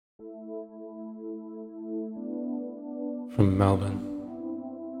From Melbourne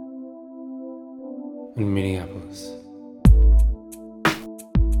and Minneapolis.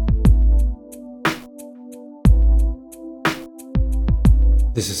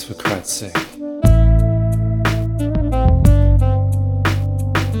 This is for Christ's sake.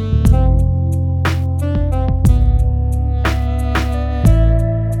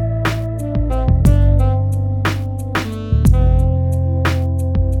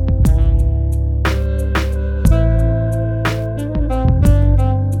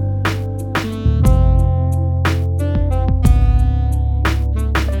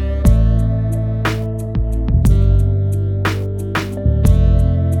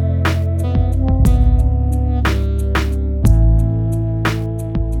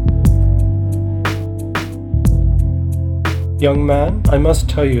 Young man, I must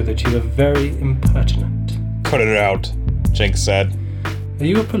tell you that you are very impertinent. Cut it out, Jenks said. Are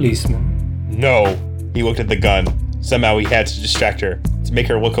you a policeman? No. He looked at the gun. Somehow he had to distract her, to make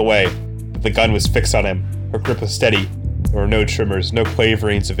her look away. But the gun was fixed on him. Her grip was steady. There were no tremors, no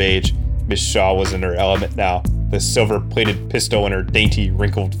quaverings of age. Miss Shaw was in her element now, the silver-plated pistol in her dainty,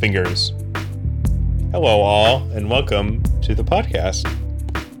 wrinkled fingers. Hello all, and welcome to the podcast.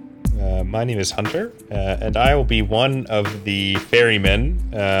 My name is Hunter, and I will be one of the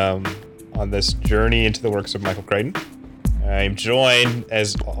ferrymen on this journey into the works of Michael Crichton. I'm joined,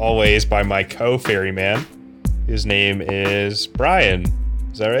 as always, by my co-ferryman. His name is Brian.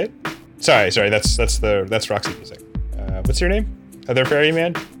 Is that right? Sorry. That's Roxy music. What's your name? Other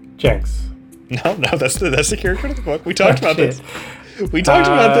ferryman? Jenks. No, that's the character of the book. We talked about this. We talked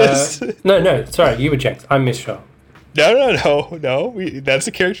about this. No. Sorry, you were Jenks. I'm Miss Shaw. No. That's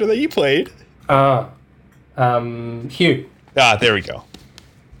the character that you played. Hugh. There we go.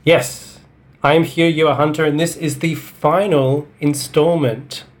 Yes, I am Hugh, you are Hunter, and this is the final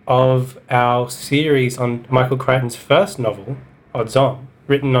installment of our series on Michael Crichton's first novel, Odds On,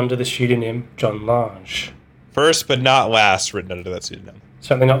 written under the pseudonym John Lange. First but not last written under that pseudonym.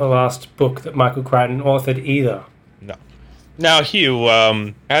 Certainly not the last book that Michael Crichton authored either. No. Now, Hugh,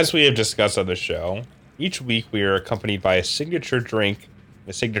 as we have discussed on the show, each week we are accompanied by a signature drink,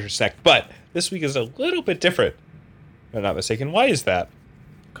 a signature snack, but this week is a little bit different, if I'm not mistaken. Why is that?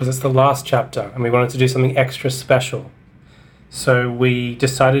 Because it's the last chapter, and we wanted to do something extra special. So we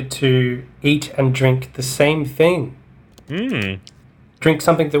decided to eat and drink the same thing. Drink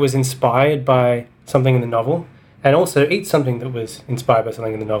something that was inspired by something in the novel, and also eat something that was inspired by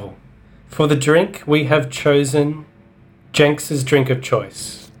something in the novel. For the drink, we have chosen Jenks's drink of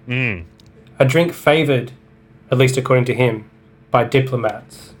choice. A drink favoured, at least according to him, by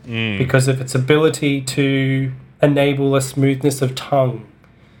diplomats because of its ability to enable a smoothness of tongue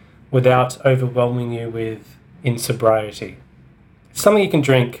without overwhelming you with insobriety. It's something you can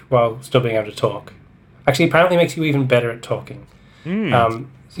drink while still being able to talk. Actually, apparently makes you even better at talking.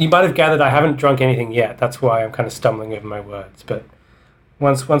 You might have gathered I haven't drunk anything yet. That's why I'm kind of stumbling over my words. But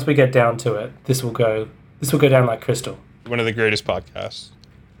once we get down to it, this will go down like crystal. One of the greatest podcasts.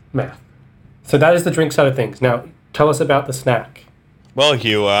 Math. So that is the drink side of things. Now, tell us about the snack. Well,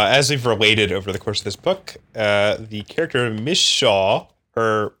 Hugh, as we've related over the course of this book, the character Miss Shaw,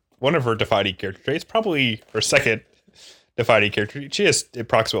 one of her defining character traits, probably her second defining character trait, she has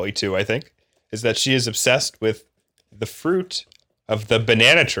approximately two, I think, is that she is obsessed with the fruit of the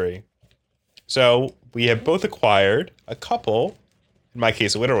banana tree. So we have both acquired a couple, in my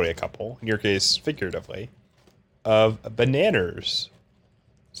case, literally a couple, in your case, figuratively, of bananas.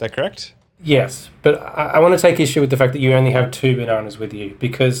 Is that correct? Yes, but I want to take issue with the fact that you only have 2 bananas with you,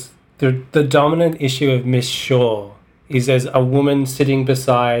 because the dominant issue of Miss Shaw is there's a woman sitting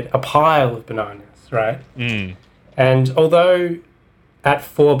beside a pile of bananas, right? And although at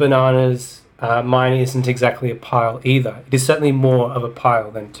 4 bananas, mine isn't exactly a pile either, it is certainly more of a pile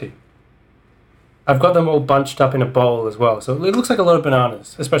than 2. I've got them all bunched up in a bowl as well, so it looks like a lot of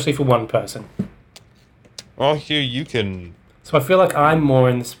bananas, especially for one person. Well, Hugh, you can... So I feel like I'm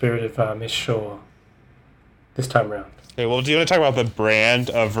more in the spirit of Miss Shaw this time around. Okay, well, do you want to talk about the brand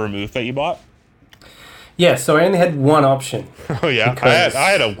of vermouth that you bought? Yeah, so I only had one option. Oh, yeah?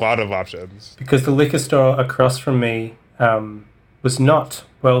 I had a lot of options. Because the liquor store across from me was not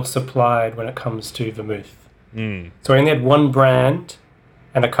well supplied when it comes to vermouth. So I only had one brand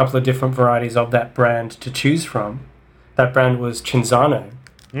and a couple of different varieties of that brand to choose from. That brand was Cinzano.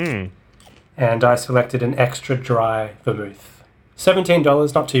 And I selected an extra dry vermouth.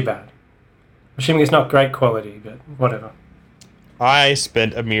 $17, not too bad. Assuming it's not great quality, but whatever. I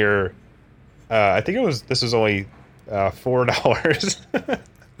spent a mere, I think this was only $4.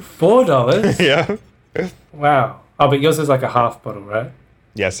 $4? Yeah. Wow. Oh, but yours is like a half bottle, right?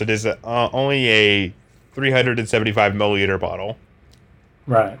 Yes, it is only a 375 milliliter bottle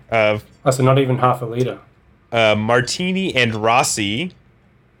Right. of So not even half a liter. Martini and Rossi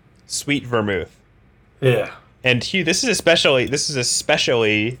sweet vermouth. Yeah. And Hugh, this is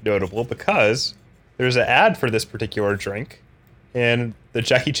especially notable because there's an ad for this particular drink in the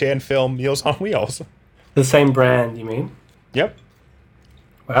Jackie Chan film Meals on Wheels. The same brand, you mean? Yep,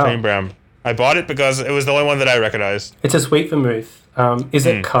 Wow. same brand. I bought it because it was the only one that I recognized. It's a sweet vermouth. Is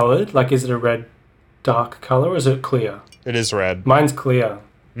it colored? Like, is it a red, dark color, or is it clear? It is red. Mine's clear.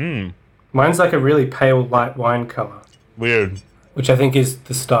 Mine's like a really pale, light wine color, Weird. which I think is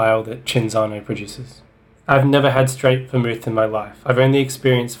the style that Cinzano produces. I've never had straight vermouth in my life. I've only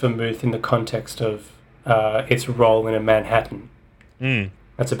experienced vermouth in the context of its role in a Manhattan.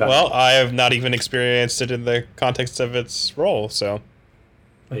 That's about it. Well, I have not even experienced it in the context of its role, so...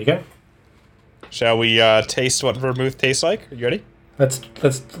 There you go. Shall we taste what vermouth tastes like? Are you ready? Let's do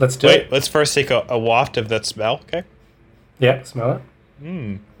it. Wait, let's first take a waft of that smell, okay? Yeah, smell it.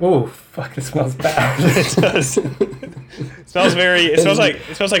 Oh, fuck! It smells bad. It does. It smells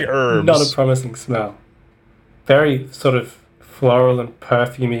like herbs. Not a promising smell. Very sort of floral and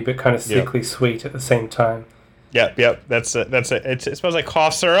perfumey, but kind of sickly sweet at the same time. Yep. That's it. It smells like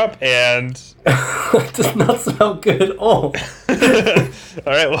cough syrup, and It does not smell good at all. all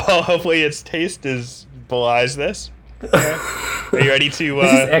right. Well, hopefully its taste belies this. Okay. Are you ready to?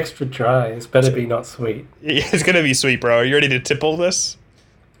 This is extra dry. It's better be not sweet. It's gonna be sweet, bro. Are you ready to tipple this?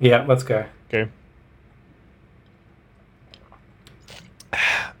 Yeah, let's go. Okay.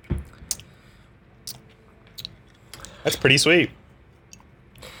 That's pretty sweet.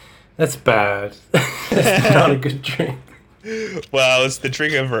 That's bad. It's not a good drink. Well, it's the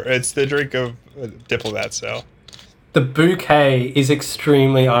drink of Diplomat. So The bouquet is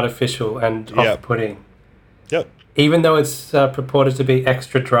extremely artificial and off-putting. Yep. Even though it's purported to be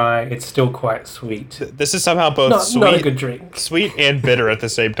extra dry, it's still quite sweet. This is somehow both Not a good drink. sweet and bitter at the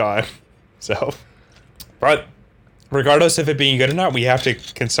same time. So, but regardless of it being good or not, we have to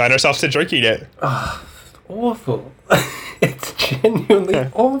consign ourselves to drinking it. Awful. It's genuinely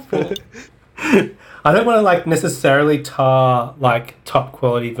awful. I don't want to necessarily tar top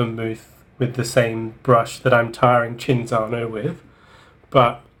quality vermouth with the same brush that I'm tarring Cinzano with,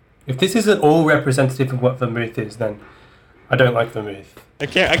 but if this isn't all representative of what vermouth is, then I don't like vermouth. I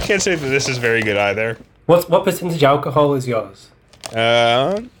can't say that this is very good either. What percentage alcohol is yours?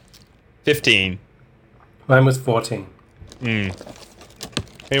 15. Mine was 14. Maybe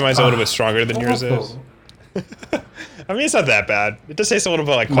mine's a little bit stronger than yours is. Awful. I mean, it's not that bad. It does taste a little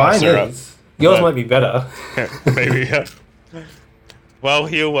bit like cough Mine syrup. is. Yours but- might be better. Maybe, yeah. Well,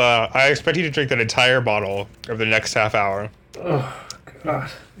 Hugh, I expect you to drink that entire bottle over the next half hour. Oh,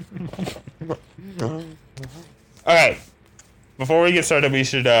 God. All right. Before we get started, we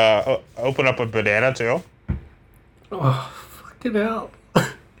should open up a banana, too. Oh, fucking hell.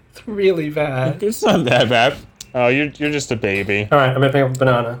 It's really bad. It's not that bad. Oh, you're just a baby. All right, I'm going to pick up a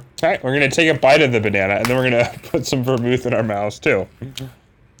banana. All right, we're going to take a bite of the banana, and then we're going to put some vermouth in our mouths, too.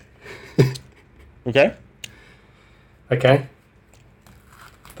 Okay? Okay.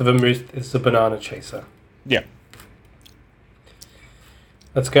 The vermouth is the banana chaser. Yeah.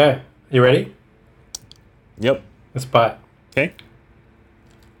 Let's go. You ready? Yep. Let's bite. Okay.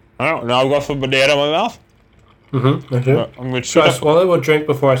 All right, now I've got some banana in my mouth. Mm-hmm. Okay. I'm going to chew Should it I up. swallow or drink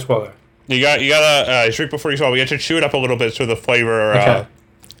before I swallow? You gotta drink before you swallow. You have to chew it up a little bit so the flavor. Okay.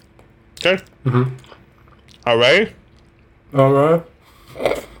 Okay. Mm-hmm. All right. All right.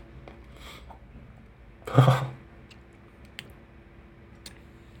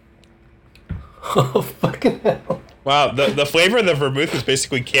 Oh, fucking hell. Wow, the flavor of the vermouth is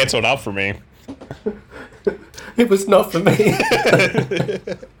basically canceled out for me. It was not for me.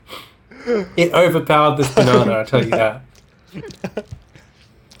 It overpowered this banana, I tell you that.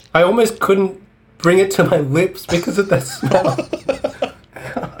 I almost couldn't bring it to my lips because of that smell.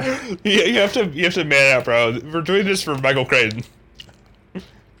 You have to man out, bro. We're doing this for Michael Crichton.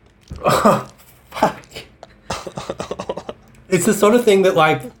 Oh, fuck. It's the sort of thing that,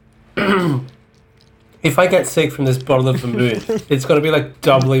 if I get sick from this bottle of vermouth, it's going to be,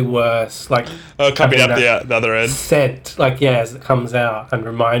 doubly worse. Coming up the other end. Scent, as it comes out and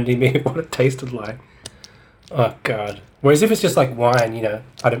reminding me of what it tasted like. Oh, God. Whereas if it's just like wine,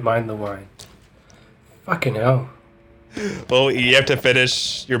 I don't mind the wine. Fucking hell. Well, you have to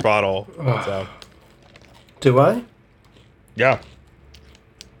finish your bottle. Oh. So. Do I? Yeah.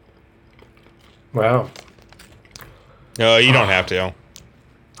 Wow. No, you don't have to.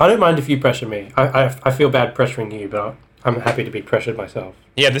 I don't mind if you pressure me. I feel bad pressuring you, but I'm happy to be pressured myself.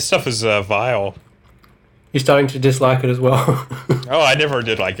 Yeah, this stuff is vile. You're starting to dislike it as well. Oh, I never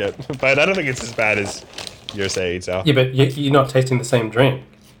did like it, but I don't think it's as bad as you're saying. So Yeah, but you're not tasting the same drink.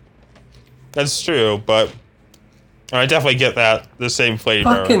 that's true, but I definitely get the same flavor.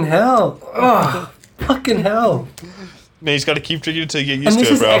 Fucking hell! Oh, fucking hell! Man, he's got to keep drinking until you get And used this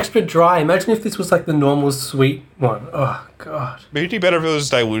to it, is bro. extra dry. Imagine if this was like the normal sweet one. Oh god. Maybe it'd be better if it was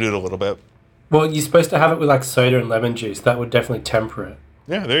diluted a little bit. Well, you're supposed to have it with like soda and lemon juice. That would definitely temper it.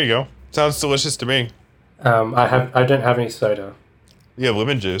 Yeah, there you go. Sounds delicious to me. I don't have any soda. You have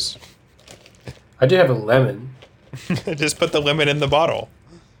lemon juice. I do have a lemon. Just put the lemon in the bottle.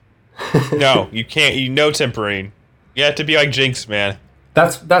 No, you can't. You no tempering. You have to be like Jinx, man.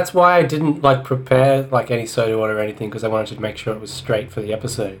 That's why I didn't like prepare like any soda water or anything, because I wanted to make sure it was straight for the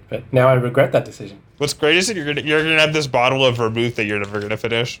episode. But now I regret that decision. What's great is that you're gonna have this bottle of vermouth that you're never gonna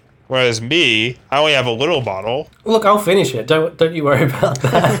finish. Whereas me, I only have a little bottle. Look, I'll finish it. Don't you worry about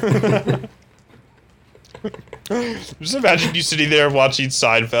that. Just imagine you sitting there watching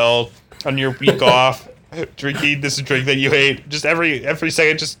Seinfeld on your week off, drinking this drink that you hate. Just every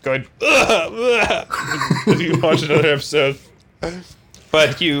second, just going, ugh, ugh, as you watch another episode.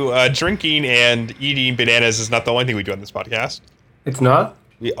 But you drinking and eating bananas is not the only thing we do on this podcast. It's not?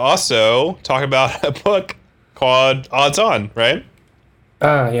 We also talk about a book called Odds On, right?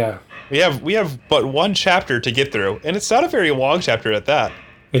 Ah, yeah. We have but one chapter to get through, and it's not a very long chapter at that.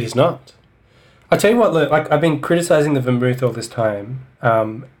 It is not. I'll tell you what, look, like I've been criticizing the vermouth all this time,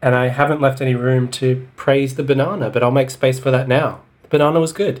 and I haven't left any room to praise the banana, but I'll make space for that now. The banana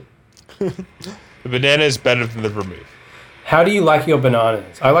was good. The banana is better than the vermouth. How do you like your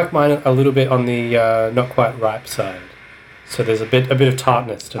bananas? I like mine a little bit on the not quite ripe side. So there's a bit of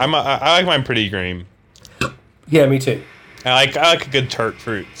tartness to it. I like mine pretty green. Yeah, me too. I like a good tart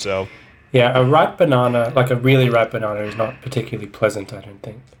fruit, so Yeah, a ripe banana, like a really ripe banana, is not particularly pleasant, I don't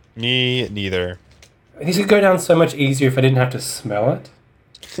think. me neither. This would go down so much easier if I didn't have to smell it.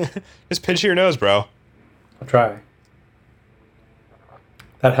 Just pinch your nose, bro. I'll try.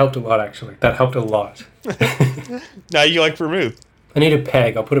 That helped a lot, actually. That helped a lot. Now you like vermouth. I need a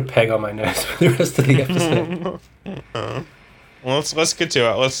peg. I'll put a peg on my nose for the rest of the episode. Well, let's get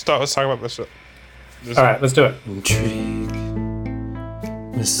to it. Let's talk about this. All right, let's do it. Intrigue,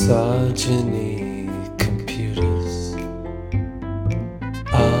 misogyny, computers.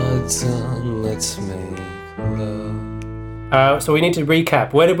 Odds on, let's make love. So we need to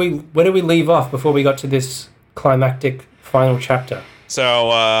recap. Where did we leave off before we got to this climactic final chapter?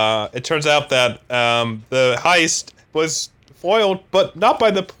 So it turns out that the heist was foiled, but not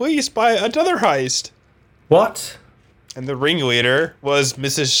by the police, by another heist. What? And the ringleader was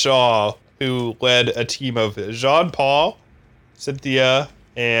Mrs. Shaw, who led a team of Jean-Paul, Cynthia,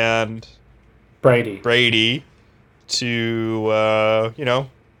 and Brady to,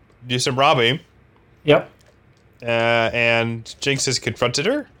 do some robbing. Yep. And Jinx has confronted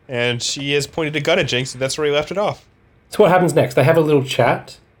her, and she has pointed a gun at Jinx, and that's where he left it off. So what happens next? They have a little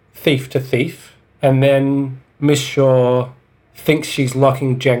chat, thief to thief, and then Miss Shaw thinks she's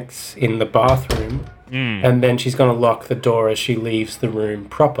locking Jinx in the bathroom, and then she's going to lock the door as she leaves the room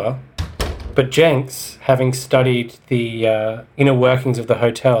proper. But Jinx, having studied the inner workings of the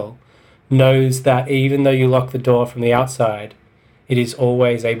hotel, knows that even though you lock the door from the outside, it is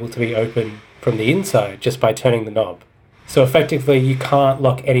always able to be opened from the inside just by turning the knob. So effectively, you can't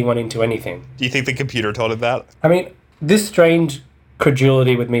lock anyone into anything. Do you think the computer told him that? I mean, this strained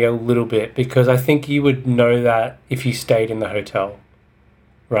credulity with me a little bit, because I think you would know that if you stayed in the hotel,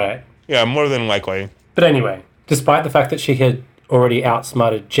 right? Yeah, more than likely. But anyway, despite the fact that she had already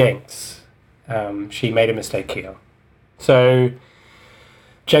outsmarted Jinx, she made a mistake here. So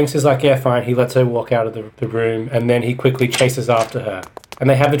Jinx is like, yeah, fine. He lets her walk out of the room, and then he quickly chases after her. And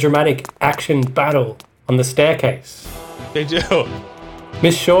they have a dramatic action battle on the staircase. They do.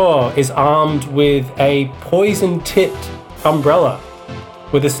 Miss Shaw is armed with a poison-tipped umbrella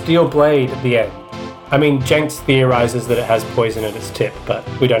with a steel blade at the end. I mean, Jinx theorizes that it has poison at its tip, but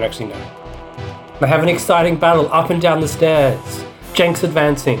we don't actually know. They have an exciting battle up and down the stairs. Jinx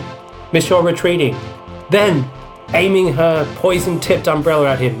advancing, Miss Shaw retreating, then aiming her poison-tipped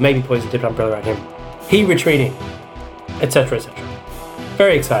umbrella at him, maybe poison-tipped umbrella at him, he retreating, etc., etc.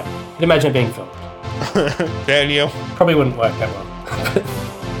 Very exciting. You'd imagine it being filmed. Daniel. Probably wouldn't work that well.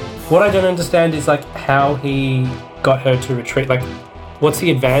 What I don't understand is like how he got her to retreat. Like, what's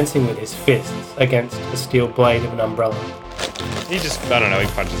he advancing with his fists against a steel blade of an umbrella? He just, I don't know, he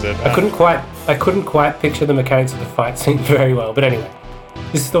punches it. I couldn't quite picture the mechanics of the fight scene very well. But anyway,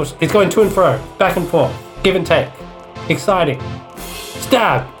 it's going to and fro, back and forth, give and take, exciting,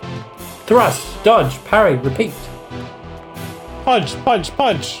 stab, thrust, dodge, parry, repeat. Punch, punch,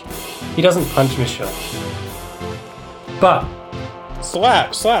 punch. He doesn't punch Miss Shaw. But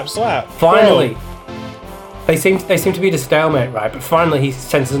Slap, slap, slap. finally, they seem to be at a stalemate, right? But finally, he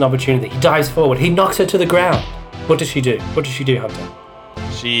senses an opportunity. He dives forward. He knocks her to the ground. What does she do? What does she do, Hunter?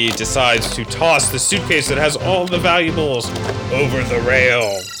 She decides to toss the suitcase that has all the valuables over the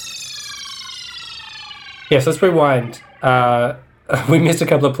rail. Yes, let's rewind. We missed a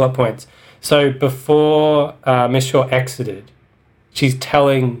couple of plot points. So before Miss Shaw exited, she's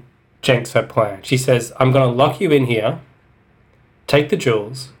telling Jenks her plan. She says, I'm going to lock you in here, take the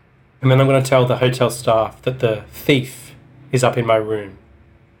jewels, and then I'm going to tell the hotel staff that the thief is up in my room.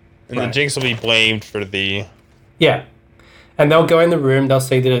 And then Jinx will be blamed for the... Yeah. And they'll go in the room, they'll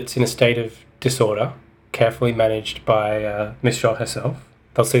see that it's in a state of disorder, carefully managed by Miss Shaw herself.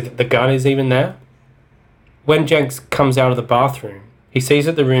 They'll see that the gun is even there. When Jenks comes out of the bathroom, he sees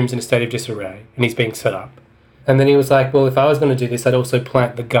that the room's in a state of disarray, and he's being set up. And then he was like, well, if I was going to do this, I'd also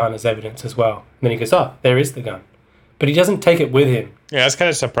plant the gun as evidence as well. And then he goes, oh, there is the gun. But he doesn't take it with him. Yeah, I was kind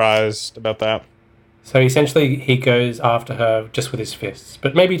of surprised about that. So essentially, he goes after her just with his fists.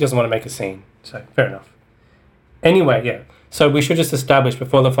 But maybe he doesn't want to make a scene. So, fair enough. Anyway, yeah. So we should just establish,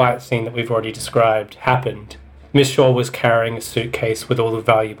 before the fight scene that we've already described happened, Miss Shaw was carrying a suitcase with all the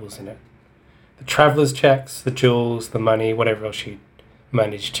valuables in it. The traveller's checks, the jewels, the money, whatever else she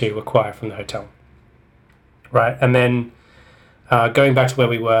managed to acquire from the hotel. Right, and then going back to where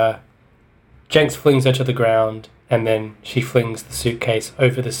we were, Jenks flings her to the ground, and then she flings the suitcase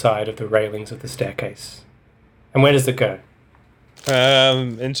over the side of the railings of the staircase. And where does it go?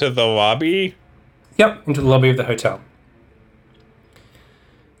 Into the lobby? Yep, into the lobby of the hotel.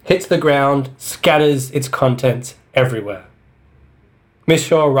 Hits the ground, scatters its contents everywhere. Miss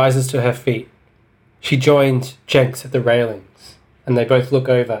Shaw rises to her feet. She joins Jenks at the railings, and they both look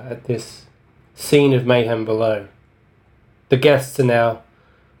over at this scene of mayhem below. The guests are now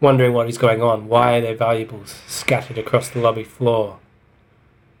wondering what is going on. Why are their valuables scattered across the lobby floor?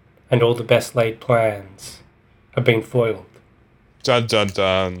 And all the best laid plans are being foiled. Dun dun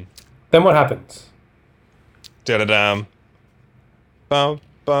dun. Then what happens? Da-da-dum. Bum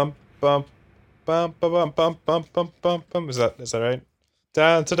bum bum bum bum bum bum bum bum bum. Is that right?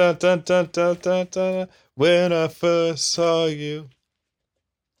 Dun dun dun dun dun dun dun. When I first saw you.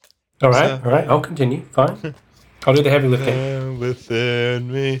 All right, I'll continue. Fine. I'll do the heavy lifting.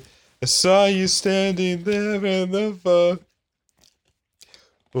 Within me, I saw you standing there in the fog.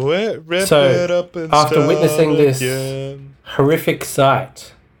 So, after witnessing this horrific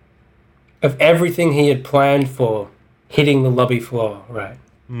sight of everything he had planned for hitting the lobby floor, right?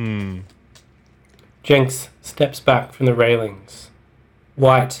 Jenks steps back from the railings,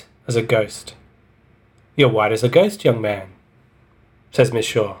 white as a ghost. You're white as a ghost, young man, says Miss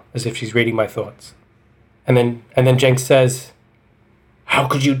Shaw, as if she's reading my thoughts. And then Jenks says, how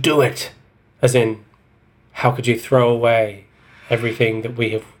could you do it? As in, how could you throw away everything that we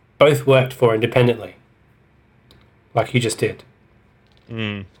have both worked for independently? Like you just did.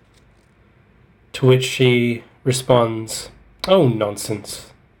 To which she responds, oh,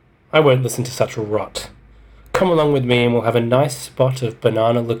 nonsense. I won't listen to such rot. Come along with me and we'll have a nice spot of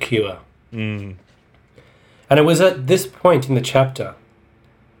banana liqueur. And it was at this point in the chapter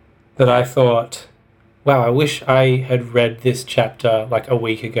that I thought, wow, I wish I had read this chapter like a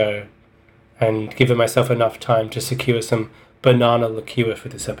week ago and given myself enough time to secure some banana liqueur for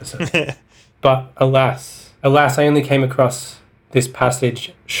this episode. But alas, I only came across this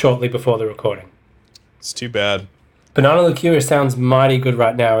passage shortly before the recording. It's too bad. Banana liqueur sounds mighty good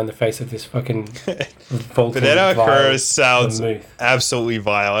right now in the face of this fucking vaulting Banana liqueur sounds vermouth. absolutely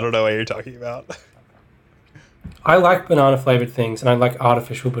vile. I don't know what you're talking about. I like banana-flavoured things, and I like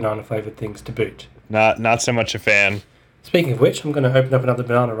artificial banana-flavoured things to boot. Not so much a fan. Speaking of which, I'm going to open up another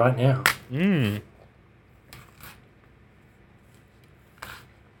banana right now.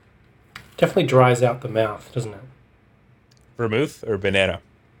 Definitely dries out the mouth, doesn't it? Vermouth or banana?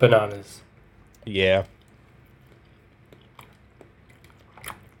 Bananas. Yeah.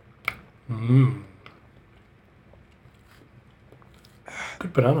 Good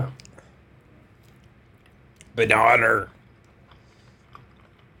banana. Banana.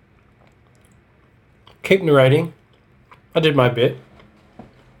 Keep narrating. I did my bit.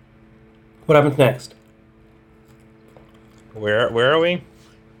 What happens next? Where are we?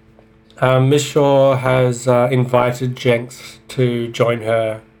 Miss Shaw has invited Jenks to join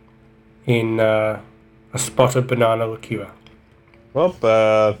her in a spot of banana liqueur. Well,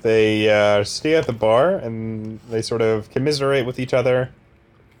 they stay at the bar and they sort of commiserate with each other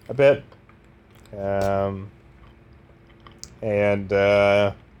a bit.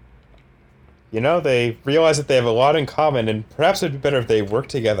 They realize that they have a lot in common and perhaps it'd be better if they work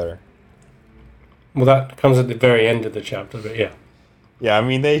together. Well, that comes at the very end of the chapter, but yeah. Yeah, I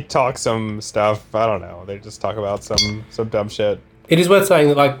mean, they talk some stuff. I don't know. They just talk about some dumb shit. It is worth saying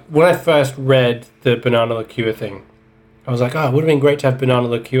that, like, when I first read the banana liqueur thing, I was like, oh, it would have been great to have banana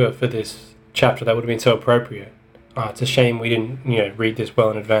liqueur for this chapter. That would have been so appropriate. Oh, it's a shame we didn't, read this well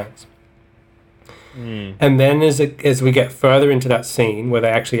in advance. And then as we get further into that scene where they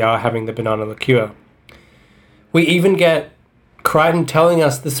actually are having the banana liqueur, we even get Crichton telling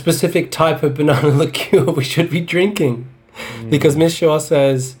us the specific type of banana liqueur we should be drinking. Because Miss Shaw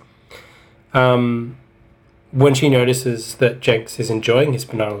says, when she notices that Jenks is enjoying his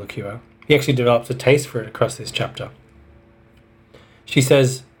banana liqueur, he actually develops a taste for it across this chapter. She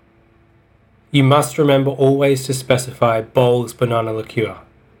says, "You must remember always to specify Bols banana liqueur.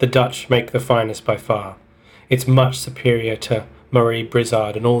 The Dutch make the finest by far. It's much superior to Marie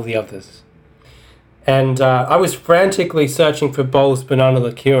Brizard and all the others." And I was frantically searching for Bols banana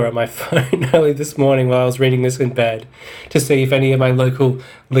liqueur on my phone early this morning while I was reading this in bed to see if any of my local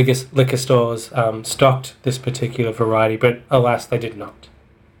liquor stores stocked this particular variety, but alas, they did not.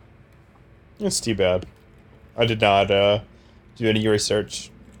 It's too bad. I did not do any research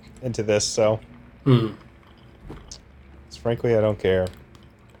into this, so... Frankly, I don't care.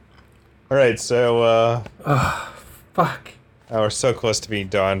 Alright, so, Fuck. we're so close to being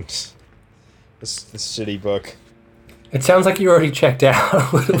done. This shitty book. It sounds like you already checked out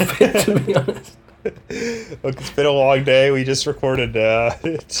a little bit, to be honest. Look, it's been a long day. We just recorded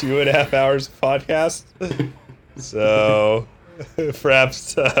 2.5 hours of podcast. So,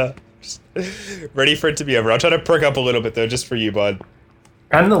 perhaps ready for it to be over. I'll try to perk up a little bit, though, just for you, bud.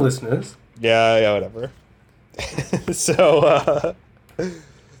 And the listeners. Yeah, whatever. So,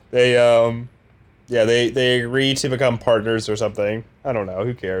 they agree to become partners or something. I don't know.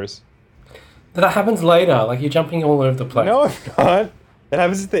 Who cares? That happens later. Like, you're jumping all over the place. No, I'm not. It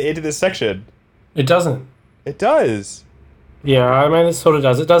happens at the end of this section. It doesn't. It does. Yeah, I mean, it sort of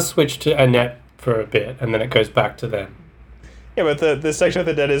does. It does switch to Annette for a bit, and then it goes back to them. Yeah, but the section with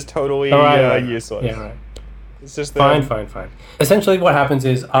Annette is totally useless. Yeah, right. It's just Fine. Essentially, what happens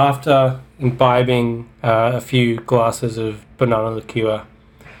is, after imbibing a few glasses of banana liqueur,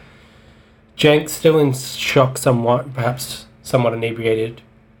 Jenks, still in shock somewhat, perhaps somewhat inebriated,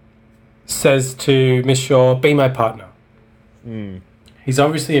 says to Miss Shaw, "Be my partner." He's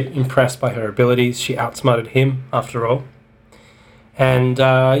obviously impressed by her abilities. She outsmarted him, after all. And,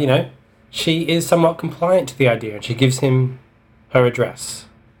 she is somewhat compliant to the idea, and she gives him her address.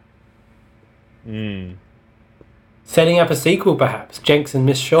 Setting up a sequel, perhaps. Jenks and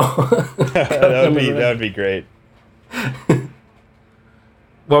Miss Shaw. that would be great.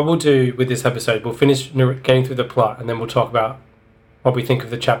 What we'll do with this episode, we'll finish getting through the plot, and then we'll talk about what we think of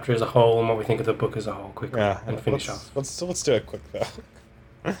the chapter as a whole and what we think of the book as a whole quickly, and finish off. Let's do it quick, though.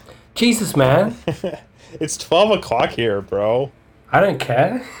 Jesus, man. It's 12 o'clock here, bro. I don't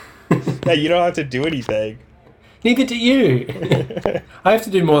care. Yeah, you don't have to do anything. Neither do you. I have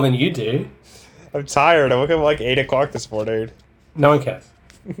to do more than you do. I'm tired. I woke up at like 8 o'clock this morning. No one cares.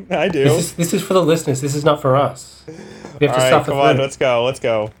 I do. This is for the listeners. This is not for us. We have to suffer come on, let's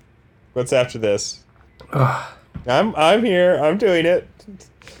go. What's after this? I'm here. I'm doing it.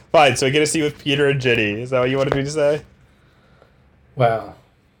 Fine, so we get a scene with Peter and Ginny. Is that what you wanted me to say? Wow.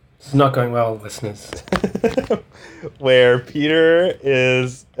 This is not going well, listeners. Where Peter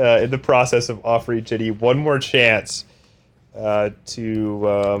is in the process of offering Ginny one more chance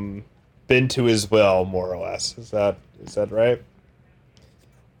to bend to his will, more or less. Is that right?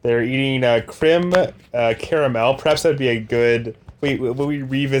 They're eating creme caramel. Perhaps that'd be a good... When we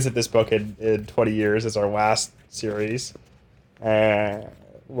revisit this book in 20 years as our last series,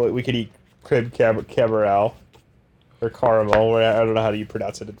 we could eat creme caramel or caramel. I don't know how you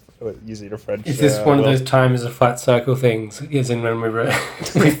pronounce it using a French. Is this one of those time as a flat circle things? As in when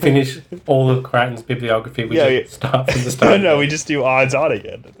we finish all of Crichton's bibliography, we just start from the start. No, we just do odds on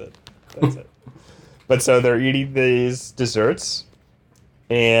again. That's it. But so they're eating these desserts,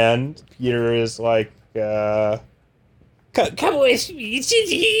 and Peter is like, Come with me,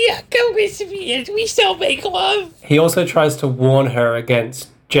 Ginny. Come with me, and we shall make love. He also tries to warn her against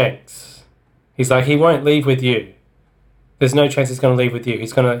Jenks. He's like, he won't leave with you. There's no chance he's gonna leave with you.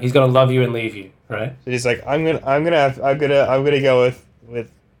 He's gonna love you and leave you, right? And he's like, I'm gonna go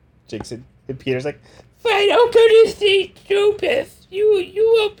with Jenks, and Peter's like, fine, I'll go to St. Tropez.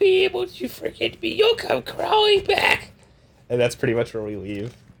 You won't be able to forget me. You'll come crawling back. And that's pretty much where we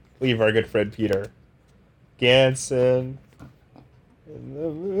leave. Leave our good friend Peter. Ganson in the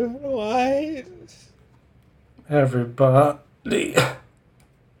moonlight. Everybody.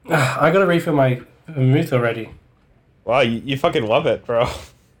 I gotta refill my vermouth already. Wow, you fucking love it, bro.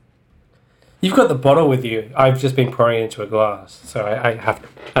 You've got the bottle with you. I've just been pouring it into a glass, so I have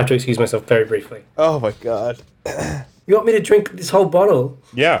to excuse myself very briefly. Oh my god. You want me to drink this whole bottle?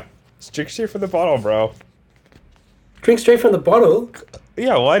 Yeah. Just drink straight from the bottle, bro. Drink straight from the bottle?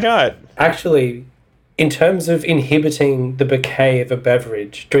 Yeah, why not? Actually, in terms of inhibiting the bouquet of a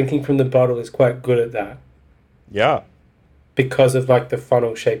beverage, drinking from the bottle is quite good at that. Yeah. Because of like the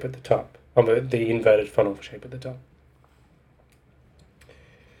funnel shape at the top. The inverted funnel shape at the top.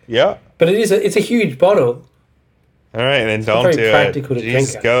 Yeah. But it's a huge bottle. All right, then don't very do practical it. to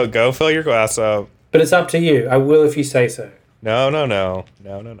Jeez, drink go fill your glass up. But it's up to you. I will if you say so. No.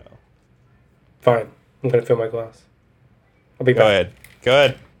 Fine. I'm going to fill my glass. I'll be Go back.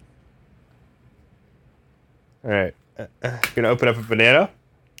 ahead. All right. Gonna open up a banana.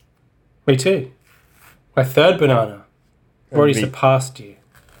 Me too. My third banana. I've already surpassed you.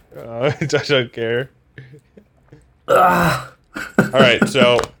 I don't care. All right,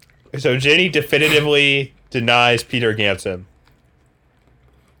 so Jenny definitively denies Peter Ganson.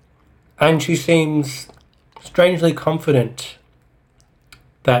 And she seems strangely confident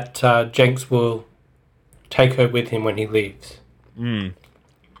that Jenks will take her with him when he leaves. All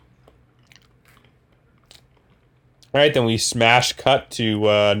right, then we smash cut to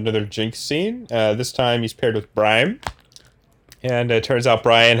another Jinx scene. This time he's paired with Brian. And it turns out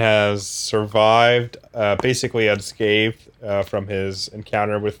Brian has survived basically unscathed from his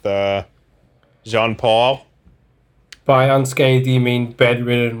encounter with Jean-Paul. By unscathed, you mean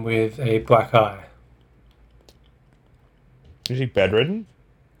bedridden with a black eye? Is he bedridden?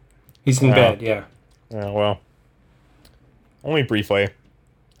 He's in bed, yeah. Oh, well. Only briefly.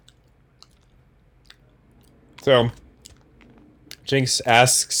 So, Jinx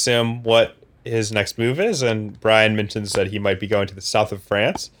asks him what his next move is, and Brian mentions that he might be going to the south of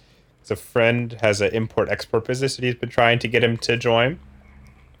France. His friend has an import-export business that he's been trying to get him to join.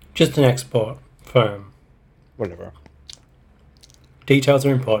 Just an export firm. Whatever. Details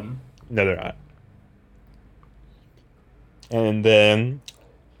are important. No, they're not. And then...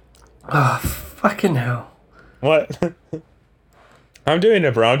 Oh, fucking hell. What? I'm doing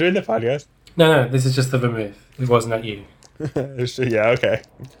it, bro. I'm doing the podcast. No, this is just the vermouth. It wasn't at you. Yeah, okay.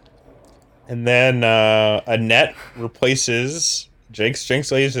 And then Annette replaces Jinx.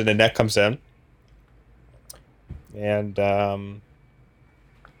 Jinx leaves and Annette comes in. And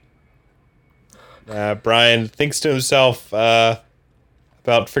Brian thinks to himself about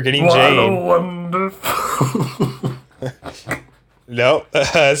forgetting Jane. Wonderful. No.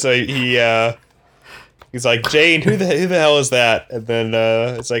 So he's like, Jane, who the hell is that? And then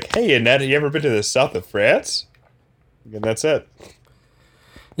it's like, hey, Annette, have you ever been to the south of France? And that's it.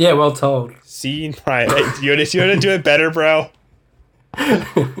 Yeah, well told. Scene, Brian. Hey, do you want to do it better, bro?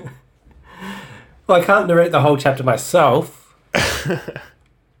 Well, I can't narrate the whole chapter myself.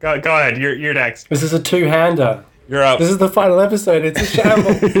 Go ahead. You're next. This is a two-hander. You're up. This is the final episode. It's a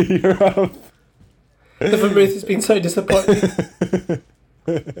shambles. You're up. The vermouth has been so disappointing.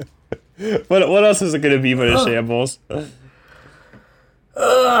 What else is it going to be but a shambles?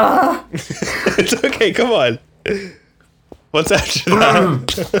 It's okay. Come on. What's after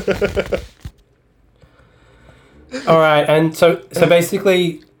that? All right, and so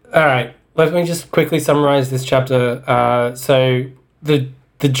basically, all right. Let me just quickly summarize this chapter. So the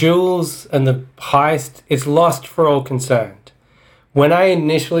jewels and the heist is lost for all concerned. When I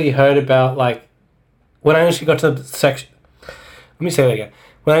initially heard about when I initially got to the section, let me say that again.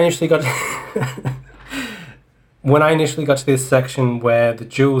 When I initially got to this section where the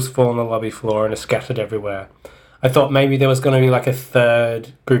jewels fall on the lobby floor and are scattered everywhere, I thought maybe there was going to be a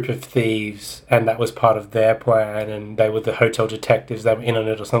third group of thieves and that was part of their plan and they were the hotel detectives that were in on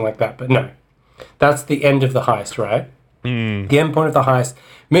it or something like that. But no, that's the end of the heist, right? The end point of the heist.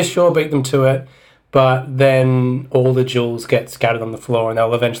 Miss Shaw beat them to it, but then all the jewels get scattered on the floor and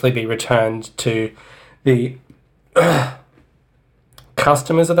they'll eventually be returned to the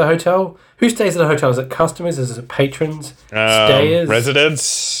customers of the hotel. Who stays at the hotel? Is it customers? Is it patrons? Stayers?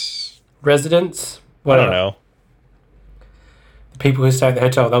 Residents? Whatever. I don't know. The people who stay at the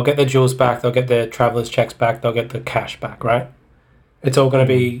hotel, they'll get their jewels back, they'll get their traveller's checks back, they'll get the cash back, right? It's all going to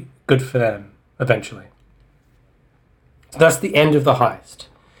be good for them, eventually. So that's the end of the heist.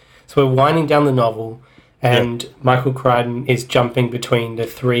 So we're winding down the novel, and Michael Crichton is jumping between the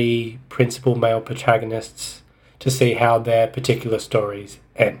three principal male protagonists to see how their particular stories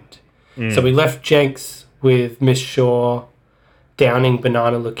end. So we left Jenks with Miss Shaw downing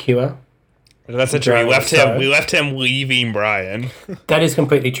banana liqueur. That's not true. We left him leaving Brian. That is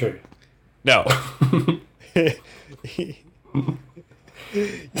completely true. No.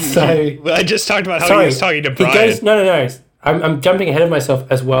 So I just talked about how he was talking to Brian. No. I'm jumping ahead of myself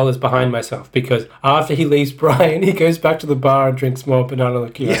as well as behind myself, because after he leaves Brian, he goes back to the bar and drinks more banana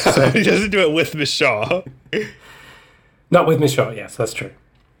liqueur. Yeah, So, he doesn't do it with Miss Shaw. not with Miss Shaw, yes, that's true.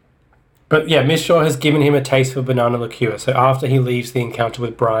 But yeah, Miss Shaw has given him a taste for banana liqueur. So after he leaves the encounter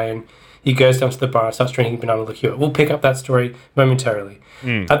with Brian, he goes down to the bar and starts drinking banana liqueur. We'll pick up that story momentarily.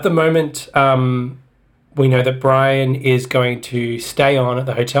 At the moment, we know that Brian is going to stay on at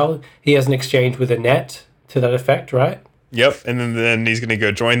the hotel. He has an exchange with Annette to that effect, right? Yep, and then he's going to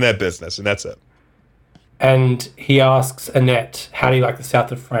go join that business, and that's it. And he asks Annette, how do you like the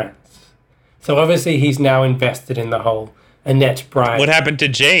south of France? So obviously he's now invested in the whole Annette Brian. What happened to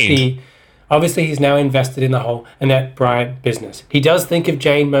Jane? Obviously he's now invested in the whole Annette Brian business. He does think of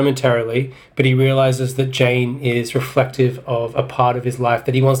Jane momentarily, but he realizes that Jane is reflective of a part of his life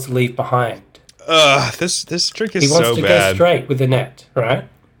that he wants to leave behind. This trick is He so wants to bad. go straight with Annette, right?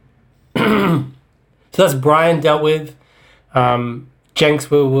 So that's Brian dealt with.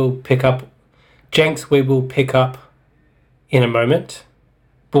 Jenks we will pick up in a moment.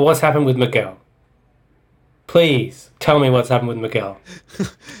 But what's happened with Miguel? Please tell me what's happened with Miguel.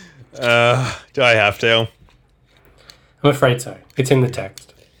 Do I have to? I'm afraid so. It's in the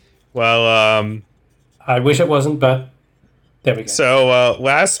text. Well, I wish it wasn't, but there we go. so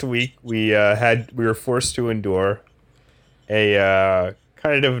last week we were forced to endure a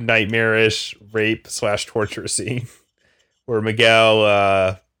kind of nightmarish rape / torture scene where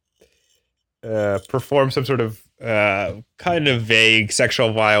Miguel performed some sort of kind of vague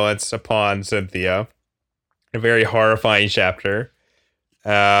sexual violence upon Cynthia. A very horrifying chapter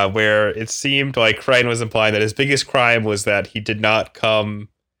where it seemed like Crichton was implying that his biggest crime was that he did not come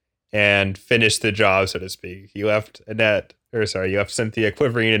and finish the job, so to speak. He left Cynthia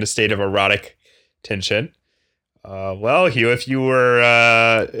quivering in a state of erotic tension. Well, Hugh, if you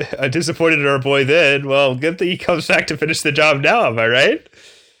were disappointed in our boy then, well, good thing he comes back to finish the job now, am I right?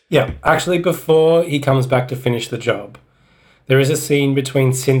 Yeah, actually, before he comes back to finish the job, there is a scene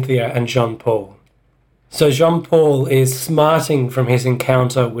between Cynthia and Jean-Paul. So Jean-Paul is smarting from his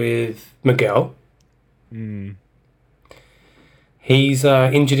encounter with Miguel. He's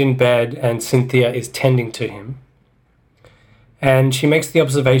injured in bed, and Cynthia is tending to him. And she makes the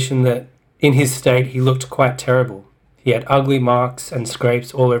observation that in his state, he looked quite terrible. He had ugly marks and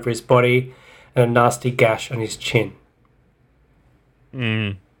scrapes all over his body and a nasty gash on his chin.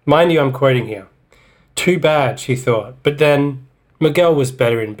 Mind you, I'm quoting here. Too bad, she thought. But then Miguel was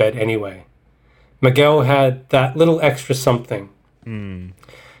better in bed anyway. Miguel had that little extra something. And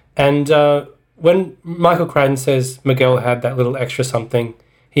when Michael Crichton says Miguel had that little extra something,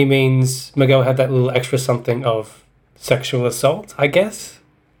 he means Miguel had that little extra something of sexual assault, I guess,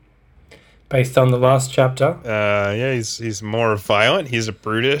 based on the last chapter. Yeah, he's more violent. He's a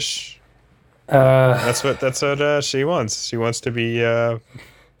brutish. That's what she wants. She wants to be.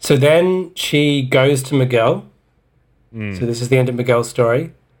 So then she goes to Miguel. So this is the end of Miguel's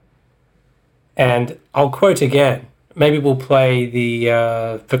story. And I'll quote again. Maybe we'll play the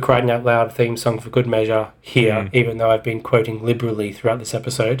For Crichton Out Loud theme song for good measure here, even though I've been quoting liberally throughout this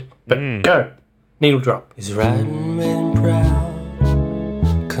episode. But go. Needle drop. He's riding red and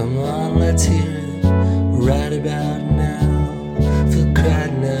proud. Come on, let's hear it. Right about now. For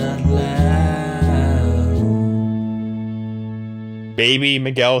crying out loud. Baby,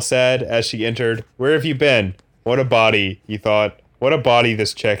 Miguel said as she entered. Where have you been? What a body, he thought. What a body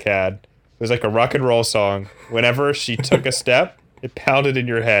this chick had. It was like a rock and roll song. Whenever she took a step, it pounded in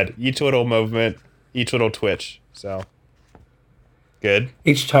your head. Each little movement, each little twitch. So, good.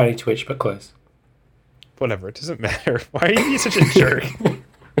 Each tiny twitch, but close. Whatever, it doesn't matter. Why are you being such a jerk?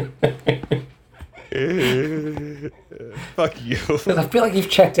 Fuck you. Because I feel like you've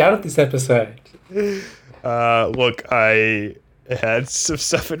checked out of this episode. Look, I had some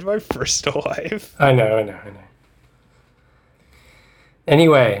stuff in my personal life. I know.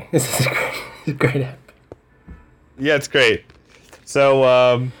 Anyway, this is a great app. Yeah, it's great.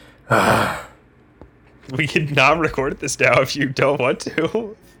 So, we can not record this now if you don't want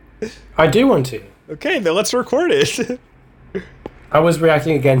to. I do want to. Okay, then let's record it. I was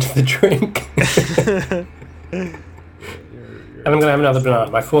reacting again to the drink. And I'm going to have another banana,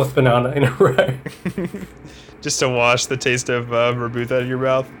 my fourth banana in a row. Just to wash the taste of vermouth out of your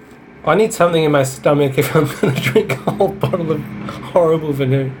mouth. I need something in my stomach if I'm going to drink a whole bottle of horrible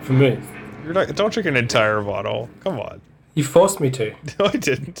vermouth. Don't drink an entire bottle. Come on. You forced me to. No, I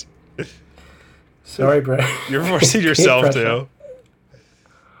didn't. Sorry, bro. You're forcing yourself to.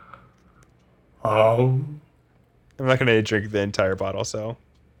 Oh. I'm not going to drink the entire bottle, so.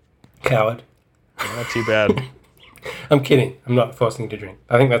 Coward. Not too bad. I'm kidding. I'm not forcing you to drink.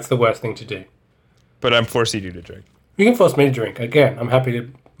 I think that's the worst thing to do. But I'm forcing you to drink. You can force me to drink. Again, I'm happy to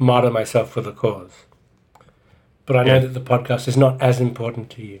martyr myself for the cause. But I know that the podcast is not as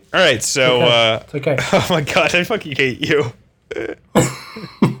important to you. All right, so... It's okay. Oh my god, I fucking hate you.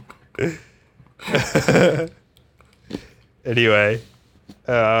 Anyway.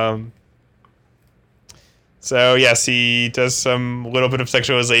 So, yes, he does some little bit of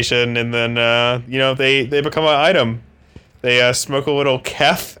sexualization, and then, they become an item. They smoke a little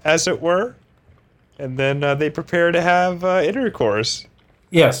kef, as it were, and then they prepare to have intercourse.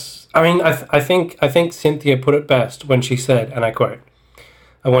 Yes. I mean, I think Cynthia put it best when she said, and I quote,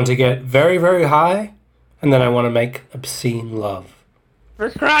 "I want to get very, very high, and then I want to make obscene love." For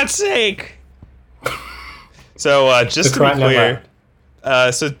God's sake! So, just to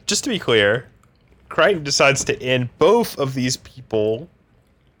be clear, Crichton decides to end both of these people's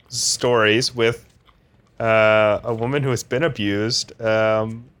stories with a woman who has been abused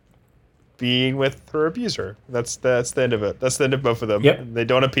being with her abuser. That's the end of it. That's the end of both of them. Yep. And they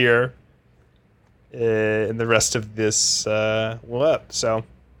don't appear in the rest of this ep. So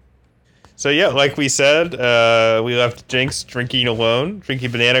yeah, like we said, we left Jinx drinking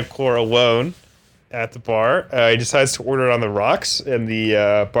banana core alone at the bar. He decides to order it on the rocks, and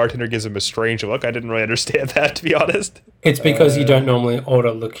the bartender gives him a strange look. I didn't really understand that, to be honest. It's because you don't normally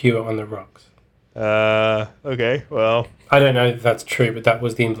order liqueur on the rocks. Okay, well... I don't know if that's true, but that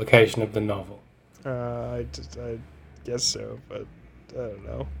was the implication of the novel. I guess so, but I don't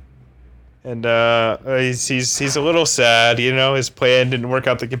know. And he's a little sad, his plan didn't work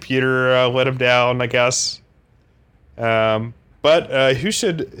out, the computer let him down, I guess. But who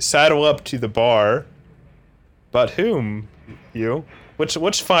should saddle up to the bar but whom? You?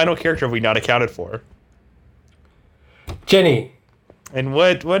 Which final character have we not accounted for? Jenny. And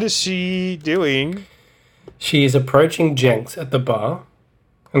what is she doing? She is approaching Jenks at the bar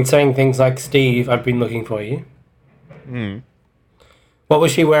and saying things like, "Steve, I've been looking for you." What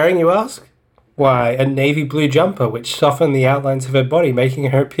was she wearing, you ask? Why, a navy blue jumper which softened the outlines of her body, making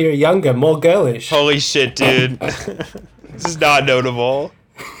her appear younger, more girlish. Holy shit, dude. This is not notable.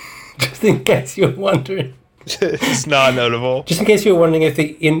 Just in case you were wondering. It's not notable. Just in case you were wondering if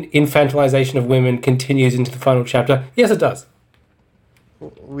the infantilization of women continues into the final chapter. Yes, it does.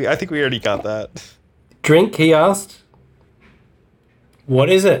 I think we already got that. Drink, he asked. What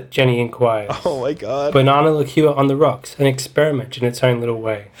is it? Jenny inquired. Oh my god. Banana liqueur on the rocks, an experiment in its own little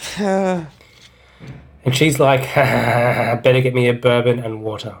way. And she's like, better get me a bourbon and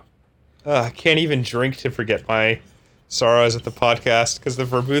water. I can't even drink to forget my sorrows at the podcast because the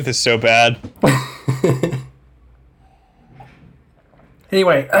vermouth is so bad.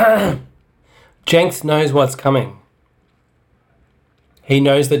 Anyway, Jenks knows what's coming. He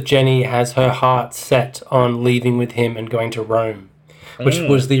knows that Jenny has her heart set on leaving with him and going to Rome, which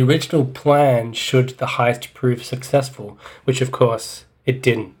was the original plan should the heist prove successful, which of course it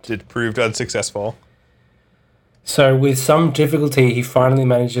didn't. It proved unsuccessful. So with some difficulty, he finally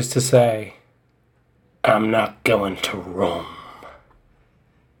manages to say, "I'm not going to Rome."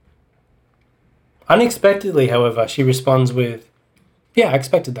 Unexpectedly, however, she responds with, "Yeah, I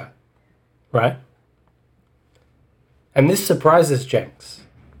expected that." Right? And this surprises Jenks.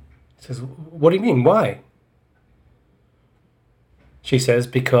 He says, "What do you mean? Why?" She says,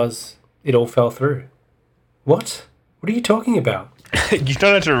 "Because it all fell through." What? What are you talking about? You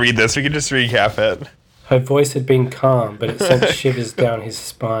don't have to read this. We can just recap it. Her voice had been calm, but it sent shivers down his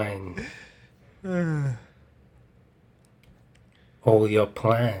spine. "All your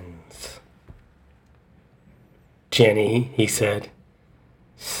plans." "Jenny," he said,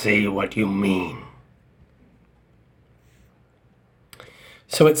 "say what you mean."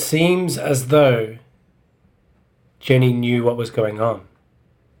 So it seems as though Jenny knew what was going on.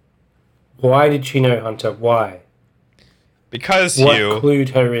 Why did she know, Hunter? Why? Because what clued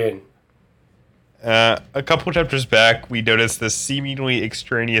her in? A couple chapters back, we noticed this seemingly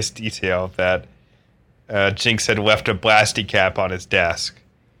extraneous detail that Jinx had left a blasty cap on his desk.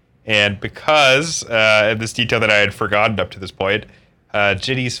 And because, this detail that I had forgotten up to this point,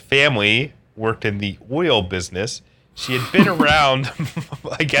 Jenny's family worked in the oil business. She had been around,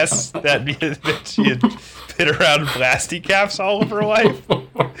 I guess that she had been around blasty caps all of her life. I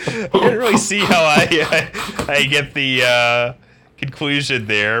didn't really see how I get the conclusion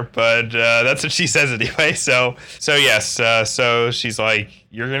there, but that's what she says anyway. So yes, so she's like,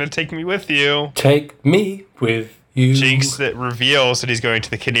 "You're gonna take me with you." Take me with you. Jinx that reveals that he's going to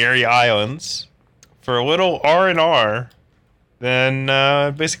the Canary Islands for a little R&R. Then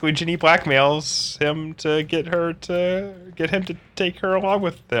basically Jenny blackmails him to get him to take her along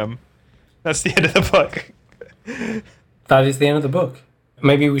with them. That's the end of the book. That is the end of the book.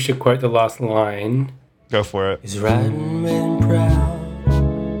 Maybe we should quote the last line. Go for it. He's riding red and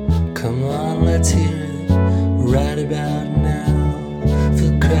proud. Come on, let's hear it right about now.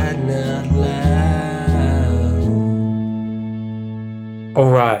 For crying out loud.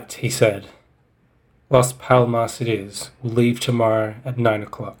 All right, he said. Las Palmas it is. We'll leave tomorrow at 9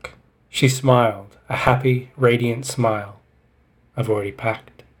 o'clock. She smiled, a happy, radiant smile. I've already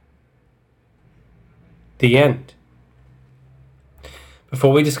packed. The end.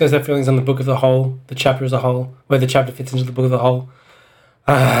 Before we discuss our feelings on the book as a whole, the chapter as a whole, where the chapter fits into the book as a whole,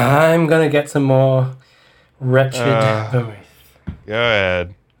 I'm going to get some more wretched memories. Go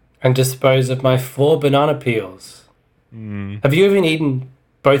ahead. And dispose of my 4 banana peels. Have you even eaten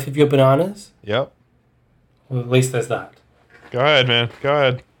both of your bananas? Yep. Well, at least there's that. Go ahead, man. Go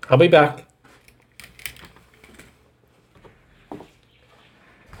ahead. I'll be back.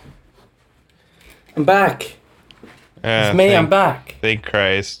 I'm back. It's me, I'm back. Thank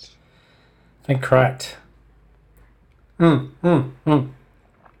Christ. Thank Christ. I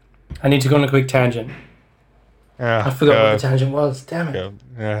need to go on a quick tangent. Yeah, I forgot what the tangent was. Damn it. Go.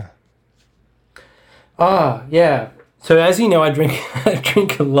 Yeah. Yeah. So as you know, I drink I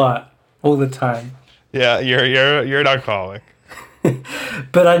drink a lot all the time. Yeah, you're an alcoholic.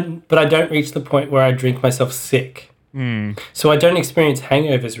 But I don't reach the point where I drink myself sick. So I don't experience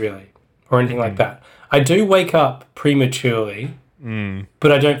hangovers really or anything like that. I do wake up prematurely,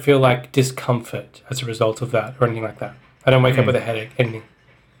 but I don't feel like discomfort as a result of that or anything like that. I don't wake up with a headache,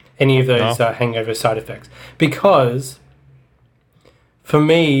 any of those hangover side effects. Because for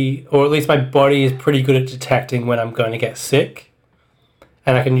me, or at least my body is pretty good at detecting when I'm going to get sick.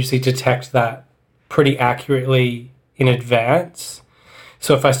 And I can usually detect that pretty accurately in advance.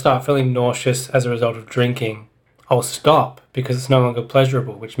 So if I start feeling nauseous as a result of drinking, I'll stop because it's no longer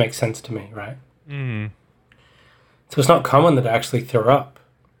pleasurable, which makes sense to me, right? So it's not common that I actually throw up.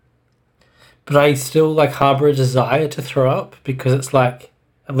 But I still harbor a desire to throw up because it's like,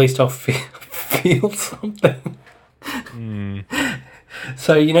 at least I'll feel something.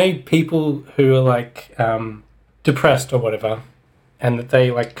 So, people who are depressed or whatever, and that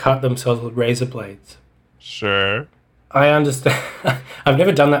they cut themselves with razor blades. Sure. I understand. I've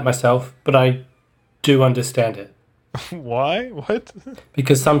never done that myself, but I do understand it. Why? What?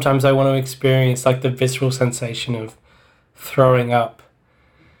 Because sometimes I want to experience the visceral sensation of throwing up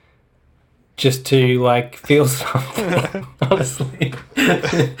just to feel something, honestly.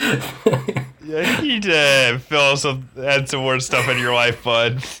 Yeah, you need to add some more stuff in your life,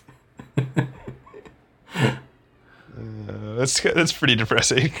 bud. That's pretty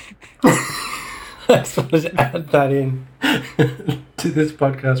depressing. I just wanted to add that in to this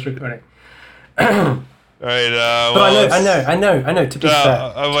podcast recording. All right, but I know. To be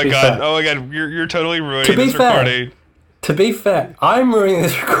fair. Oh my god! You're totally ruining this recording. To be fair, I'm ruining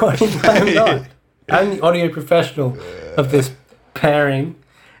this recording. I'm not. I'm the audio professional of this pairing,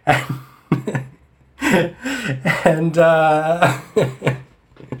 and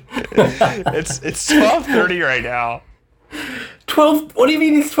it's 12:30 right now. 12? What do you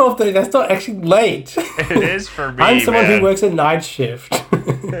mean it's 12:30? That's not actually late. It is for me. I'm someone who works a night shift.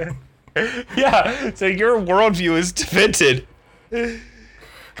 Yeah, so your worldview is demented.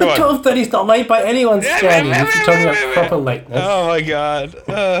 But 12:30 is not late by anyone's standards. If you're talking about proper lateness. Oh my god.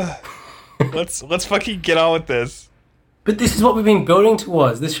 Let's fucking get on with this. But this is what we've been building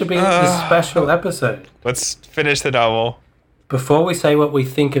towards. This should be a special episode. Let's finish the novel. Before we say what we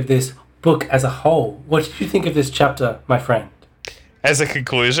think of this book as a whole, what did you think of this chapter, my friend? As a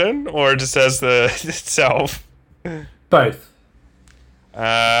conclusion, or just as the itself? Both.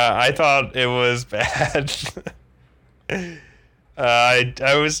 I thought it was bad. I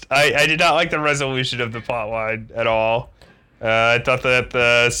did not like the resolution of the plotline at all. I thought that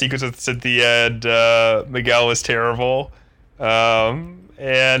the sequence with Cynthia and Miguel was terrible.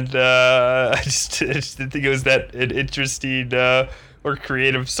 And I just didn't think it was that an interesting or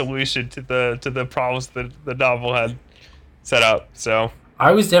creative solution to the problems that the novel had set up. So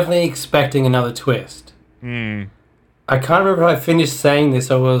I was definitely expecting another twist. I can't remember if I finished saying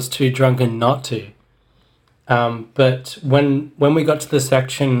this or I was too drunken not to. But when we got to the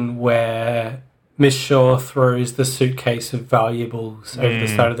section where Miss Shaw throws the suitcase of valuables over the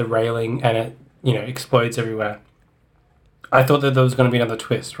side of the railing and it, explodes everywhere, I thought that there was going to be another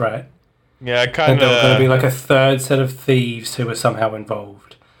twist, right? Yeah, kind of. There was going to be a third set of thieves who were somehow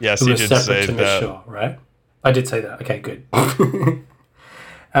involved. Yes, who you were did separate say to Miss that. Shaw, right? I did say that. Okay, good.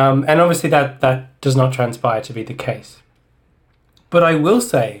 And obviously that does not transpire to be the case. But I will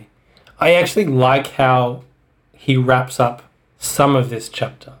say, I actually like how he wraps up some of this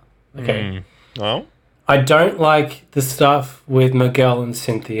chapter. Okay. Well, I don't like the stuff with Miguel and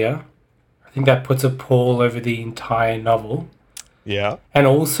Cynthia. I I think that puts a pall over the entire novel. Yeah. And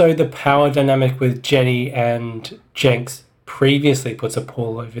also the power dynamic with Jenny and Jenks previously puts a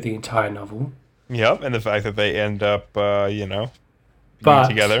pall over the entire novel. Yep, and the fact that they end up, being But,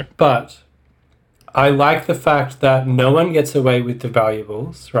 together. But I like the fact that no one gets away with the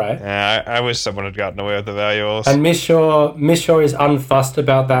valuables, right? I wish someone had gotten away with the valuables. And Miss Shaw is unfussed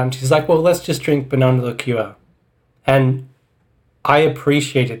about that, and she's like, well, let's just drink banana liqueur. And I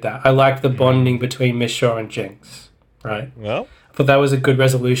appreciated that. I like the bonding between Miss Shaw and Jenks, right? Well, I thought that was a good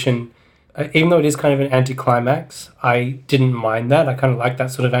resolution. Even though it is kind of an anticlimax, I didn't mind that. I kind of like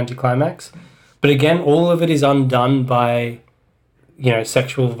that sort of anticlimax. But again, all of it is undone by,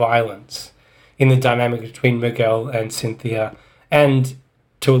 sexual violence in the dynamic between Miguel and Cynthia, and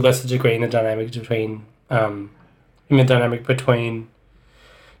to a lesser degree in the dynamic between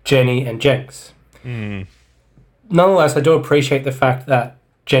Jenny and Jenks. Nonetheless, I do appreciate the fact that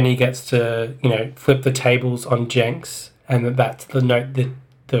Jenny gets to, flip the tables on Jenks, and that's the note that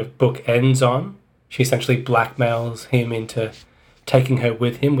the book ends on. She essentially blackmails him into taking her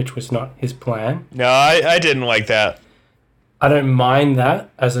with him, which was not his plan. no, I didn't like that. I don't mind that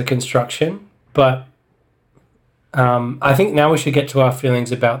as a construction, but I think now we should get to our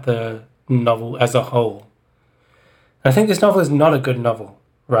feelings about the novel as a whole. I think this novel is not a good novel,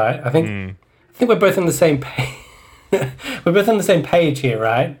 right? I think we're both on the same page. We're both on the same page here,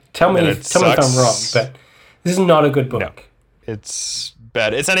 right? Tell me if I'm wrong, but this is not a good book. No, it's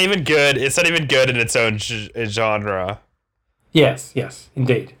bad. It's not even good. It's not even good in its own genre. Yes,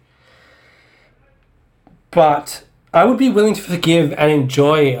 indeed. But I would be willing to forgive and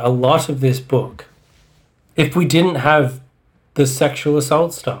enjoy a lot of this book if we didn't have the sexual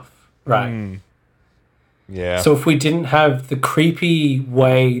assault stuff, right? Yeah. So if we didn't have the creepy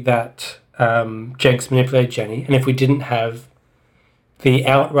way that Jenks manipulated Jenny, and if we didn't have the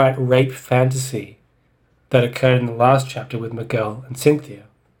outright rape fantasy that occurred in the last chapter with Miguel and Cynthia,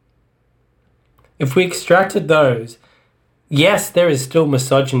 if we extracted those, yes, there is still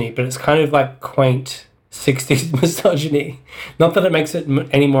misogyny, but it's kind of like quaint 60s misogyny. Not that it makes it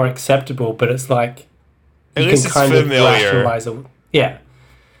any more acceptable, but it's like at least it's familiar.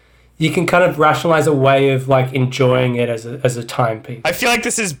 You can kind of rationalize a way of like enjoying it as a timepiece. I feel like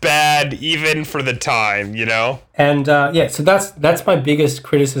this is bad even for the time, And so that's my biggest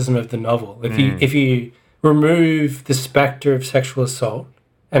criticism of the novel. If you remove the specter of sexual assault,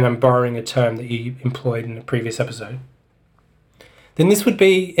 and I'm borrowing a term that you employed in a previous episode, then this would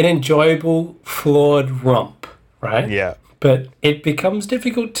be an enjoyable, flawed romp, right? Yeah. But it becomes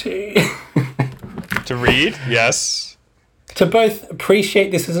difficult to read, yes. To both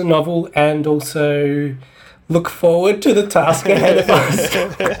appreciate this as a novel and also look forward to the task ahead of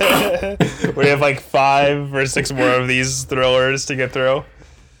us. We have like 5 or 6 more of these thrillers to get through.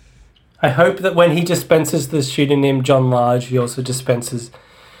 I hope that when he dispenses the pseudonym John Large, he also dispenses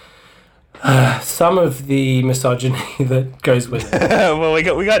some of the misogyny that goes with it. Well,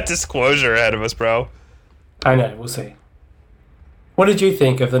 we got Disclosure ahead of us, bro. I know, we'll see. What did you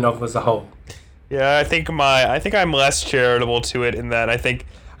think of the novel as a whole? Yeah, I think I'm less charitable to it in that I think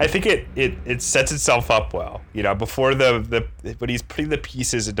it sets itself up well. Before when he's putting the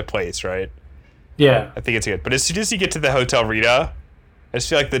pieces into place, right? Yeah. I think it's good. But as soon as you get to the Hotel Rita, I just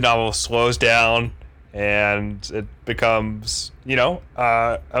feel like the novel slows down and it becomes, a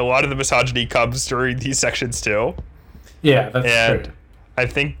lot of the misogyny comes during these sections too. Yeah, that's true. I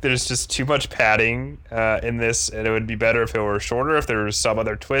think there's just too much padding in this, and it would be better if it were shorter, if there was some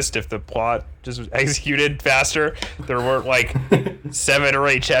other twist, if the plot just was executed faster. There weren't like 7 or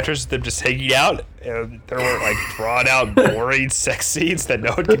 8 chapters of them just hanging out, and there weren't like drawn out, boring sex scenes that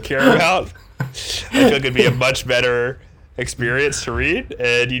no one could care about. I feel like it'd be a much better experience to read,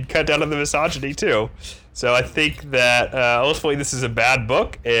 and you'd cut down on the misogyny too. So I think that ultimately this is a bad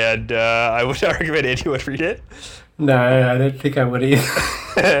book, and I would not recommend anyone read it. No, I don't think I would either.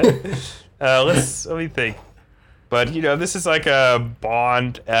 Let me think. But this is like a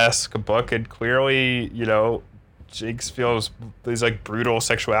Bond-esque book, and clearly, Jinx feels these like brutal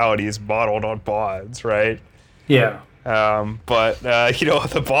sexuality is modeled on Bonds, right? Yeah. But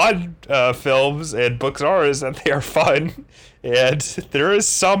the Bond films and books is that they are fun, and there is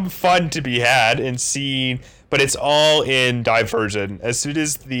some fun to be had in seeing, but it's all in diversion. As soon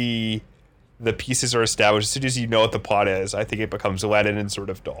as the pieces are established, as soon as you know what the plot is, I think it becomes leaden and sort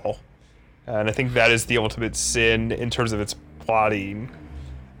of dull. And I think that is the ultimate sin in terms of its plotting.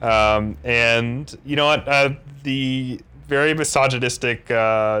 And you know what? The very misogynistic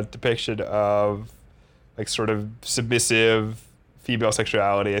depiction of like sort of submissive female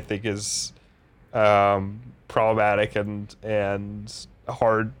sexuality, I think, is problematic and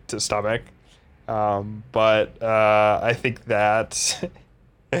hard to stomach. But I think that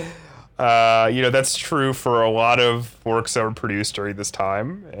that's true for a lot of works that were produced during this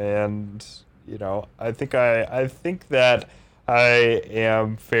time, and I think that I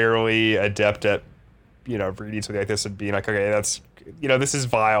am fairly adept at reading something like this and being like, okay, that's this is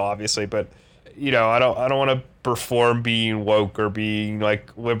vile, obviously, but I don't want to perform being woke or being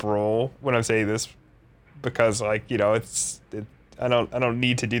like liberal when I'm saying this, because like I don't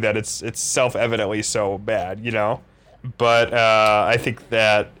need to do that. It's self-evidently so bad, but I think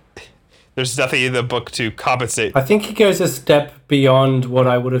that there's nothing in the book to compensate. I think he goes a step beyond what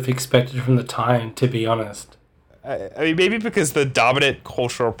I would have expected from the time, to be honest. I mean, maybe because the dominant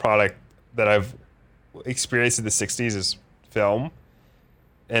cultural product that I've experienced in the 60s is film,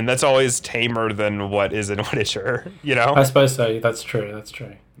 and that's always tamer than what is in literature, I suppose so. That's true.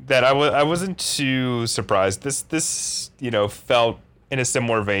 That I wasn't too surprised. This felt in a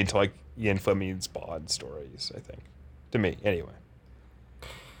similar vein to like Ian Fleming's Bond stories, I think. To me, anyway.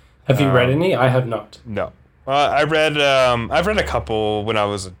 Have you read any? I have not. No. I've read a couple when I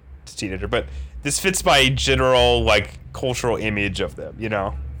was a teenager, but this fits my general like cultural image of them,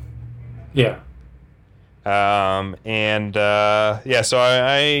 Yeah. So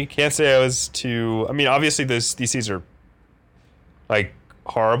I can't say I was too. I mean, obviously these scenes are like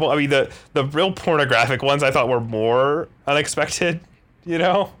horrible. I mean, the real pornographic ones I thought were more unexpected,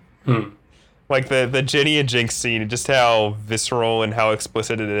 Like the Jenny and Jinx scene, just how visceral and how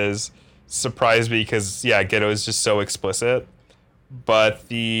explicit it is, surprised me because Ghetto is just so explicit. But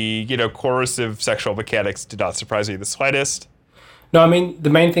the coercive sexual mechanics did not surprise me the slightest. No, I mean, the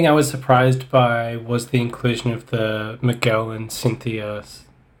main thing I was surprised by was the inclusion of the Miguel and Cynthia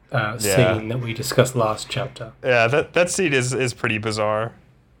scene that we discussed last chapter. Yeah, that scene is pretty bizarre.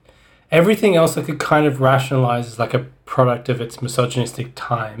 Everything else I could kind of rationalize as like a product of its misogynistic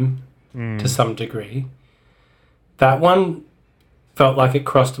time to some degree. That one felt like it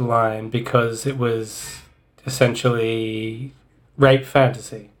crossed a line because it was essentially rape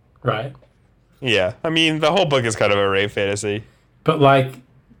fantasy, right? Yeah, I mean, the whole book is kind of a rape fantasy. But like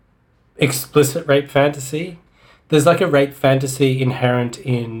explicit rape fantasy, there's like a rape fantasy inherent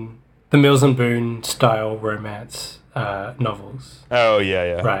in the Mills and Boon style romance novels. Oh,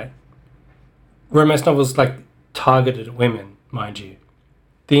 yeah. Right. Romance novels like targeted at women, mind you.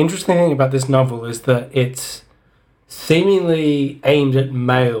 The interesting thing about this novel is that it's seemingly aimed at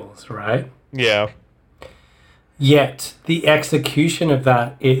males, right? Yeah. Yet the execution of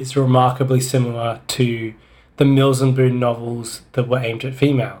that is remarkably similar to the Mills and Boon novels that were aimed at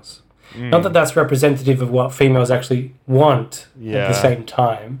females. Not that that's representative of what females actually want at the same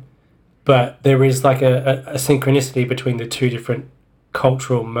time, but there is like a synchronicity between the two different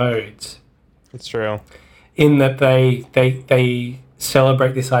cultural modes. It's true. In that they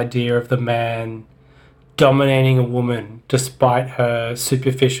celebrate this idea of the man dominating a woman despite her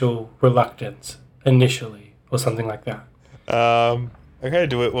superficial reluctance initially, or something like that. Okay,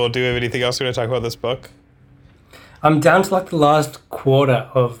 do we have anything else we're going to talk about this book? I'm down to like the last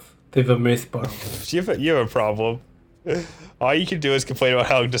quarter of the vermouth bottle. You have a problem. All you can do is complain about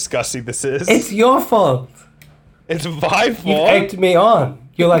how disgusting this is. It's your fault. It's my fault. You've egged me on.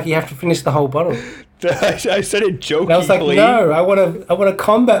 You're like, you have to finish the whole bottle. I said it jokingly. And I was like, no, I want to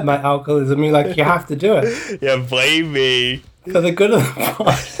combat my alcoholism. You're like, you have to do it. Yeah, blame me. For the good of the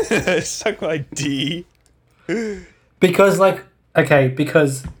pod. Suck my D. Because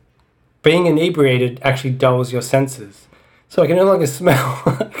being inebriated actually dulls your senses. So I can no longer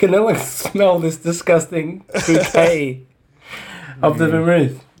smell this disgusting bouquet of the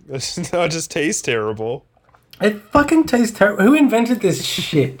vermouth. No, it just tastes terrible. It fucking tastes terrible. Who invented this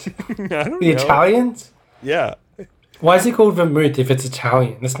shit? I don't know. The Italians? Yeah. Why is it called vermouth if it's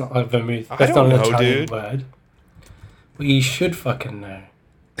Italian? That's not like vermouth. That's not an Italian word. Well, you should fucking know.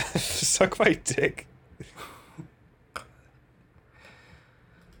 Suck my dick.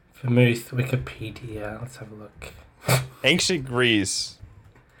 Vermouth, Wikipedia. Let's have a look. Ancient Greece.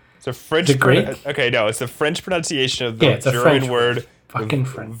 It's a French. The Greek? It's the French pronunciation of the it's a German French word. Fucking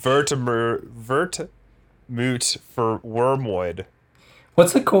French. Vertmut for wormwood.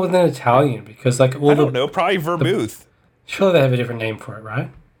 What's it called in Italian? Because like all I don't know. Probably vermouth. Surely they have a different name for it, right?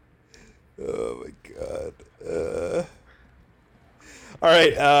 Oh my god. All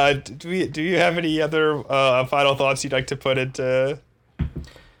right. Do you have any other final thoughts you'd like to put into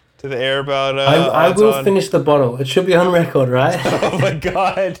the air about? I will finish the bottle. It should be on record, right? Oh my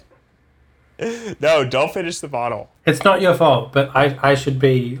god. No, don't finish the bottle. It's not your fault, but I should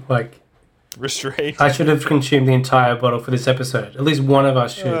be like restrained. I should have consumed the entire bottle for this episode. At least one of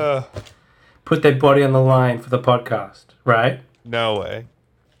us should put their body on the line for the podcast, right? No way.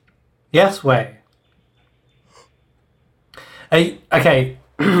 Yes way. Okay,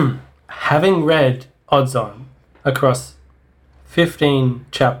 having read Odds On across 15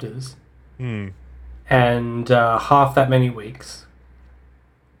 chapters and half that many weeks,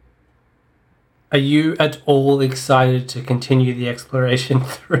 are you at all excited to continue the exploration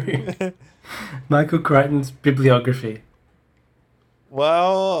through Michael Crichton's bibliography?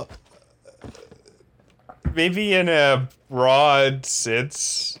 Well, maybe in a broad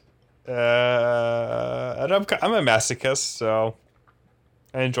sense. And I'm a masochist, so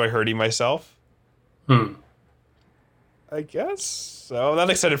I enjoy hurting myself. I guess. So I'm not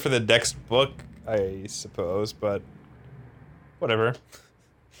excited for the next book, I suppose, but whatever.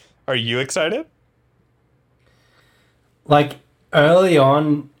 Are you excited? Like, early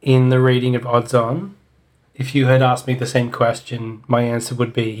on in the reading of Odds On, if you had asked me the same question, my answer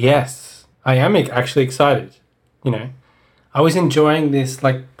would be yes, I am actually excited. You know, I was enjoying this,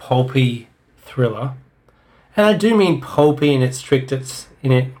 like, pulpy thriller. And I do mean pulpy in its strictest...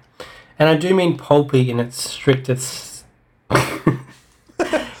 And I do mean pulpy in its strictest... And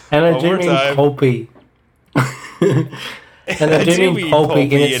I do mean pulpy... And I do mean pulpy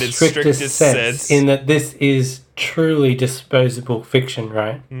in its strictest sense, in that this is truly disposable fiction,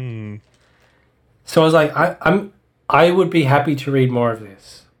 right? So I was like, I would be happy to read more of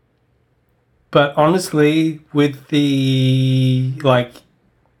this. But honestly, with the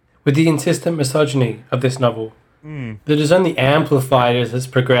insistent misogyny of this novel, that is only amplified as it's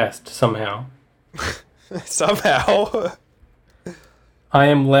progressed somehow. Somehow. I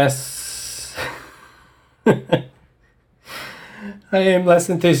am less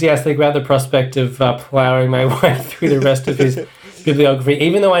enthusiastic about the prospect of plowing my way through the rest of his bibliography,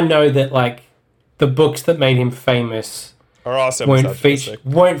 even though I know that, like, the books that made him famous are also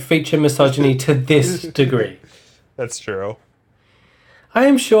won't feature misogyny to this degree. That's true. I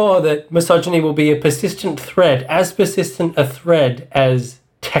am sure that misogyny will be a persistent thread, as persistent a thread as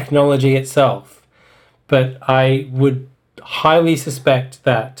technology itself. But I would highly suspect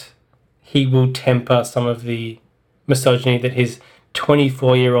that he will temper some of the misogyny that his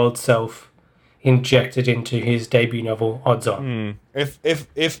 24-year-old self injected into his debut novel, Odds On.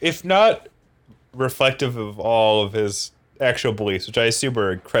 If not reflective of all of his actual beliefs, which I assume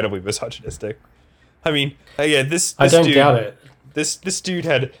are incredibly misogynistic. I mean, again, this I don't dude, doubt it. This dude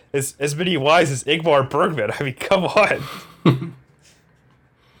had as many wives as Ingmar Bergman. I mean, come on.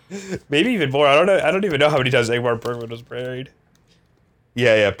 Maybe even more. I don't know. I don't even know how many times Ingmar Bergman was married.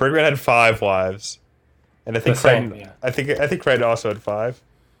 Yeah. Bergman had 5 wives, and I think Crichton. I think Crichton also had 5.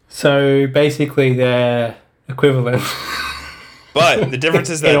 So basically, they're equivalent. But the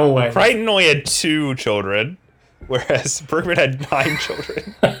difference is that Crichton only had 2 children, whereas Bergman had 9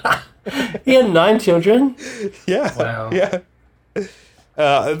 children. He had 9 children? Yeah. Wow. Yeah.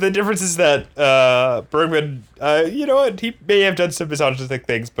 The difference is that Bergman, you know what, he may have done some misogynistic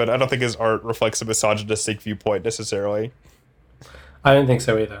things, but I don't think his art reflects a misogynistic viewpoint necessarily. I don't think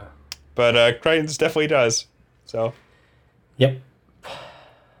so either. But Crichton's definitely does. So. Yep.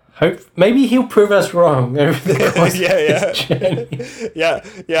 Maybe he'll prove us wrong over the course of his journey. Yeah.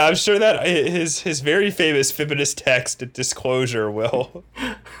 I'm sure that his very famous feminist text, Disclosure, will.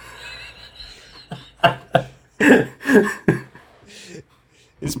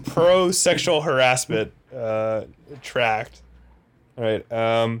 His pro-sexual harassment tract. All right.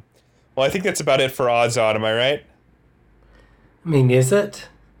 Well, I think that's about it for Odds On. Am I right? I mean, is it?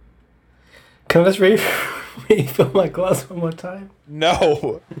 Can I just refill my glass one more time?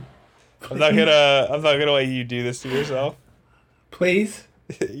 No. I'm not gonna let you do this to yourself. Please.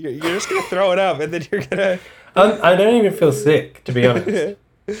 You're just gonna throw it up, and then you're gonna. I don't even feel sick, to be honest.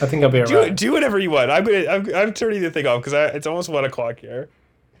 I think I'll be alright. Do whatever you want. I'm turning the thing off because it's almost 1:00 here.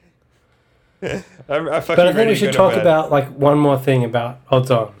 But I think we should talk about one more thing about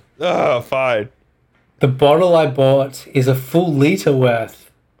Odds On. Oh, fine. The bottle I bought is a full litre worth.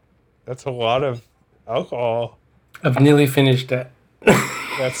 That's a lot of alcohol. I've nearly finished it.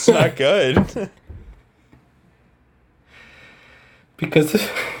 That's not good.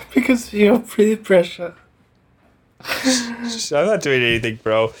 because of your peer pressure. I'm not doing anything,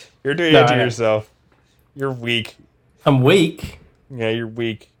 bro. You're doing it to yourself. You're weak. I'm weak? Yeah, you're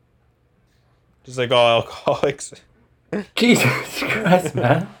weak. Just like all alcoholics. Jesus Christ,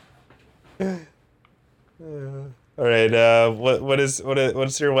 man. All right.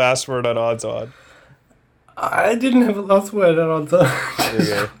 What's your last word on Odds On? I didn't have a last word on Odds On.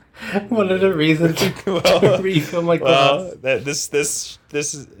 Okay. Wanted a reason to refill my glass. Well, this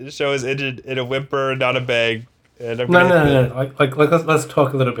show is ended in a whimper, not a bang. And No. Let's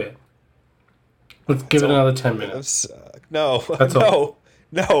talk a little bit. Let's give it another 10 minutes. No.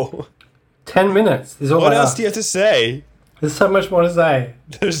 10 minutes. What else do you have to say? There's so much more to say.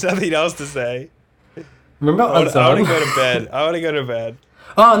 There's nothing else to say. Remember I want to Odzon? go to bed. I want to go to bed.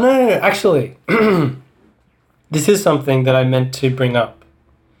 Oh, no. Actually, this is something that I meant to bring up.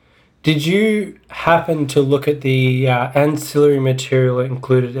 Did you happen to look at the ancillary material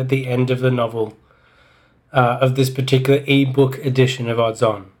included at the end of the novel of this particular ebook edition of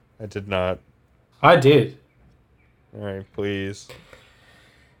Odzon? I did not. I did. All right, please.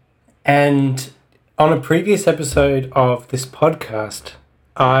 And on a previous episode of this podcast,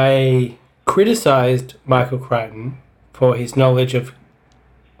 I criticized Michael Crichton for his knowledge of...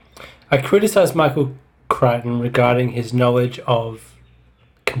 I criticized Michael Crichton regarding his knowledge of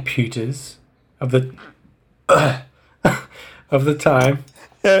computers of the of the time.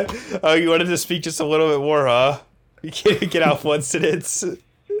 Oh, you wanted to speak just a little bit more, huh? You can't get out one sentence.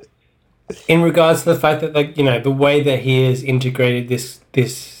 In regards to the fact that, like, you know, the way that he has integrated this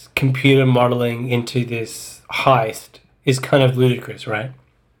computer modeling into this heist is kind of ludicrous, right?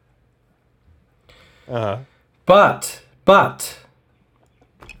 Uh-huh. But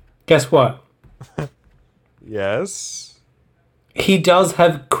guess what? Yes. He does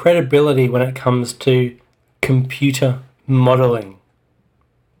have credibility when it comes to computer modeling,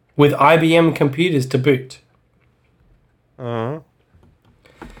 with IBM computers to boot. Uh-huh.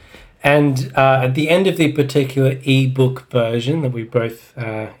 And at the end of the particular ebook version that we both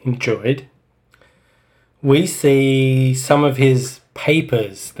enjoyed, we see some of his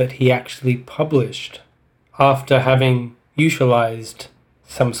papers that he actually published after having utilized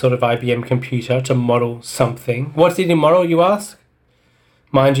some sort of IBM computer to model something. What did he model, you ask?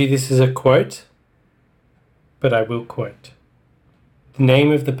 Mind you, this is a quote, but I will quote. The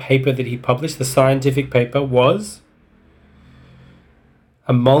name of the paper that he published, the scientific paper, was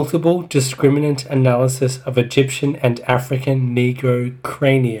A Multiple Discriminant Analysis of Egyptian and African Negro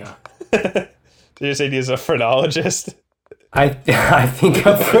Crania. Did you say he's a phrenologist? I think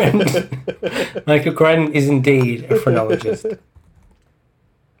our friend Michael Crichton is indeed a phrenologist.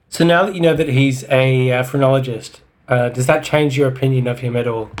 So now that you know that he's a phrenologist, does that change your opinion of him at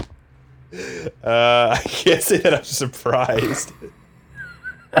all? I can't say that I'm surprised.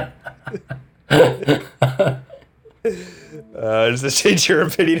 Does it change your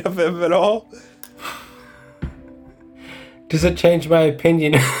opinion of him at all? Does it change my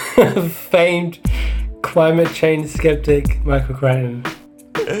opinion of famed climate change skeptic Michael Crichton?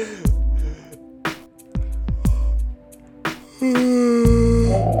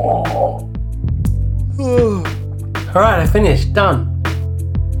 Alright, I finished. Done.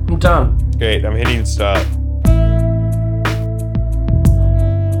 I'm done. Great, I'm hitting stop.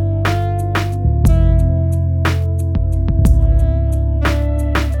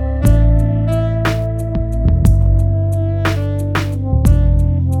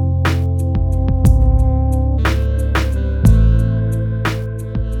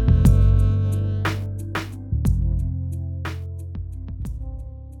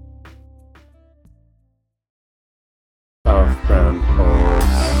 Above ground hole.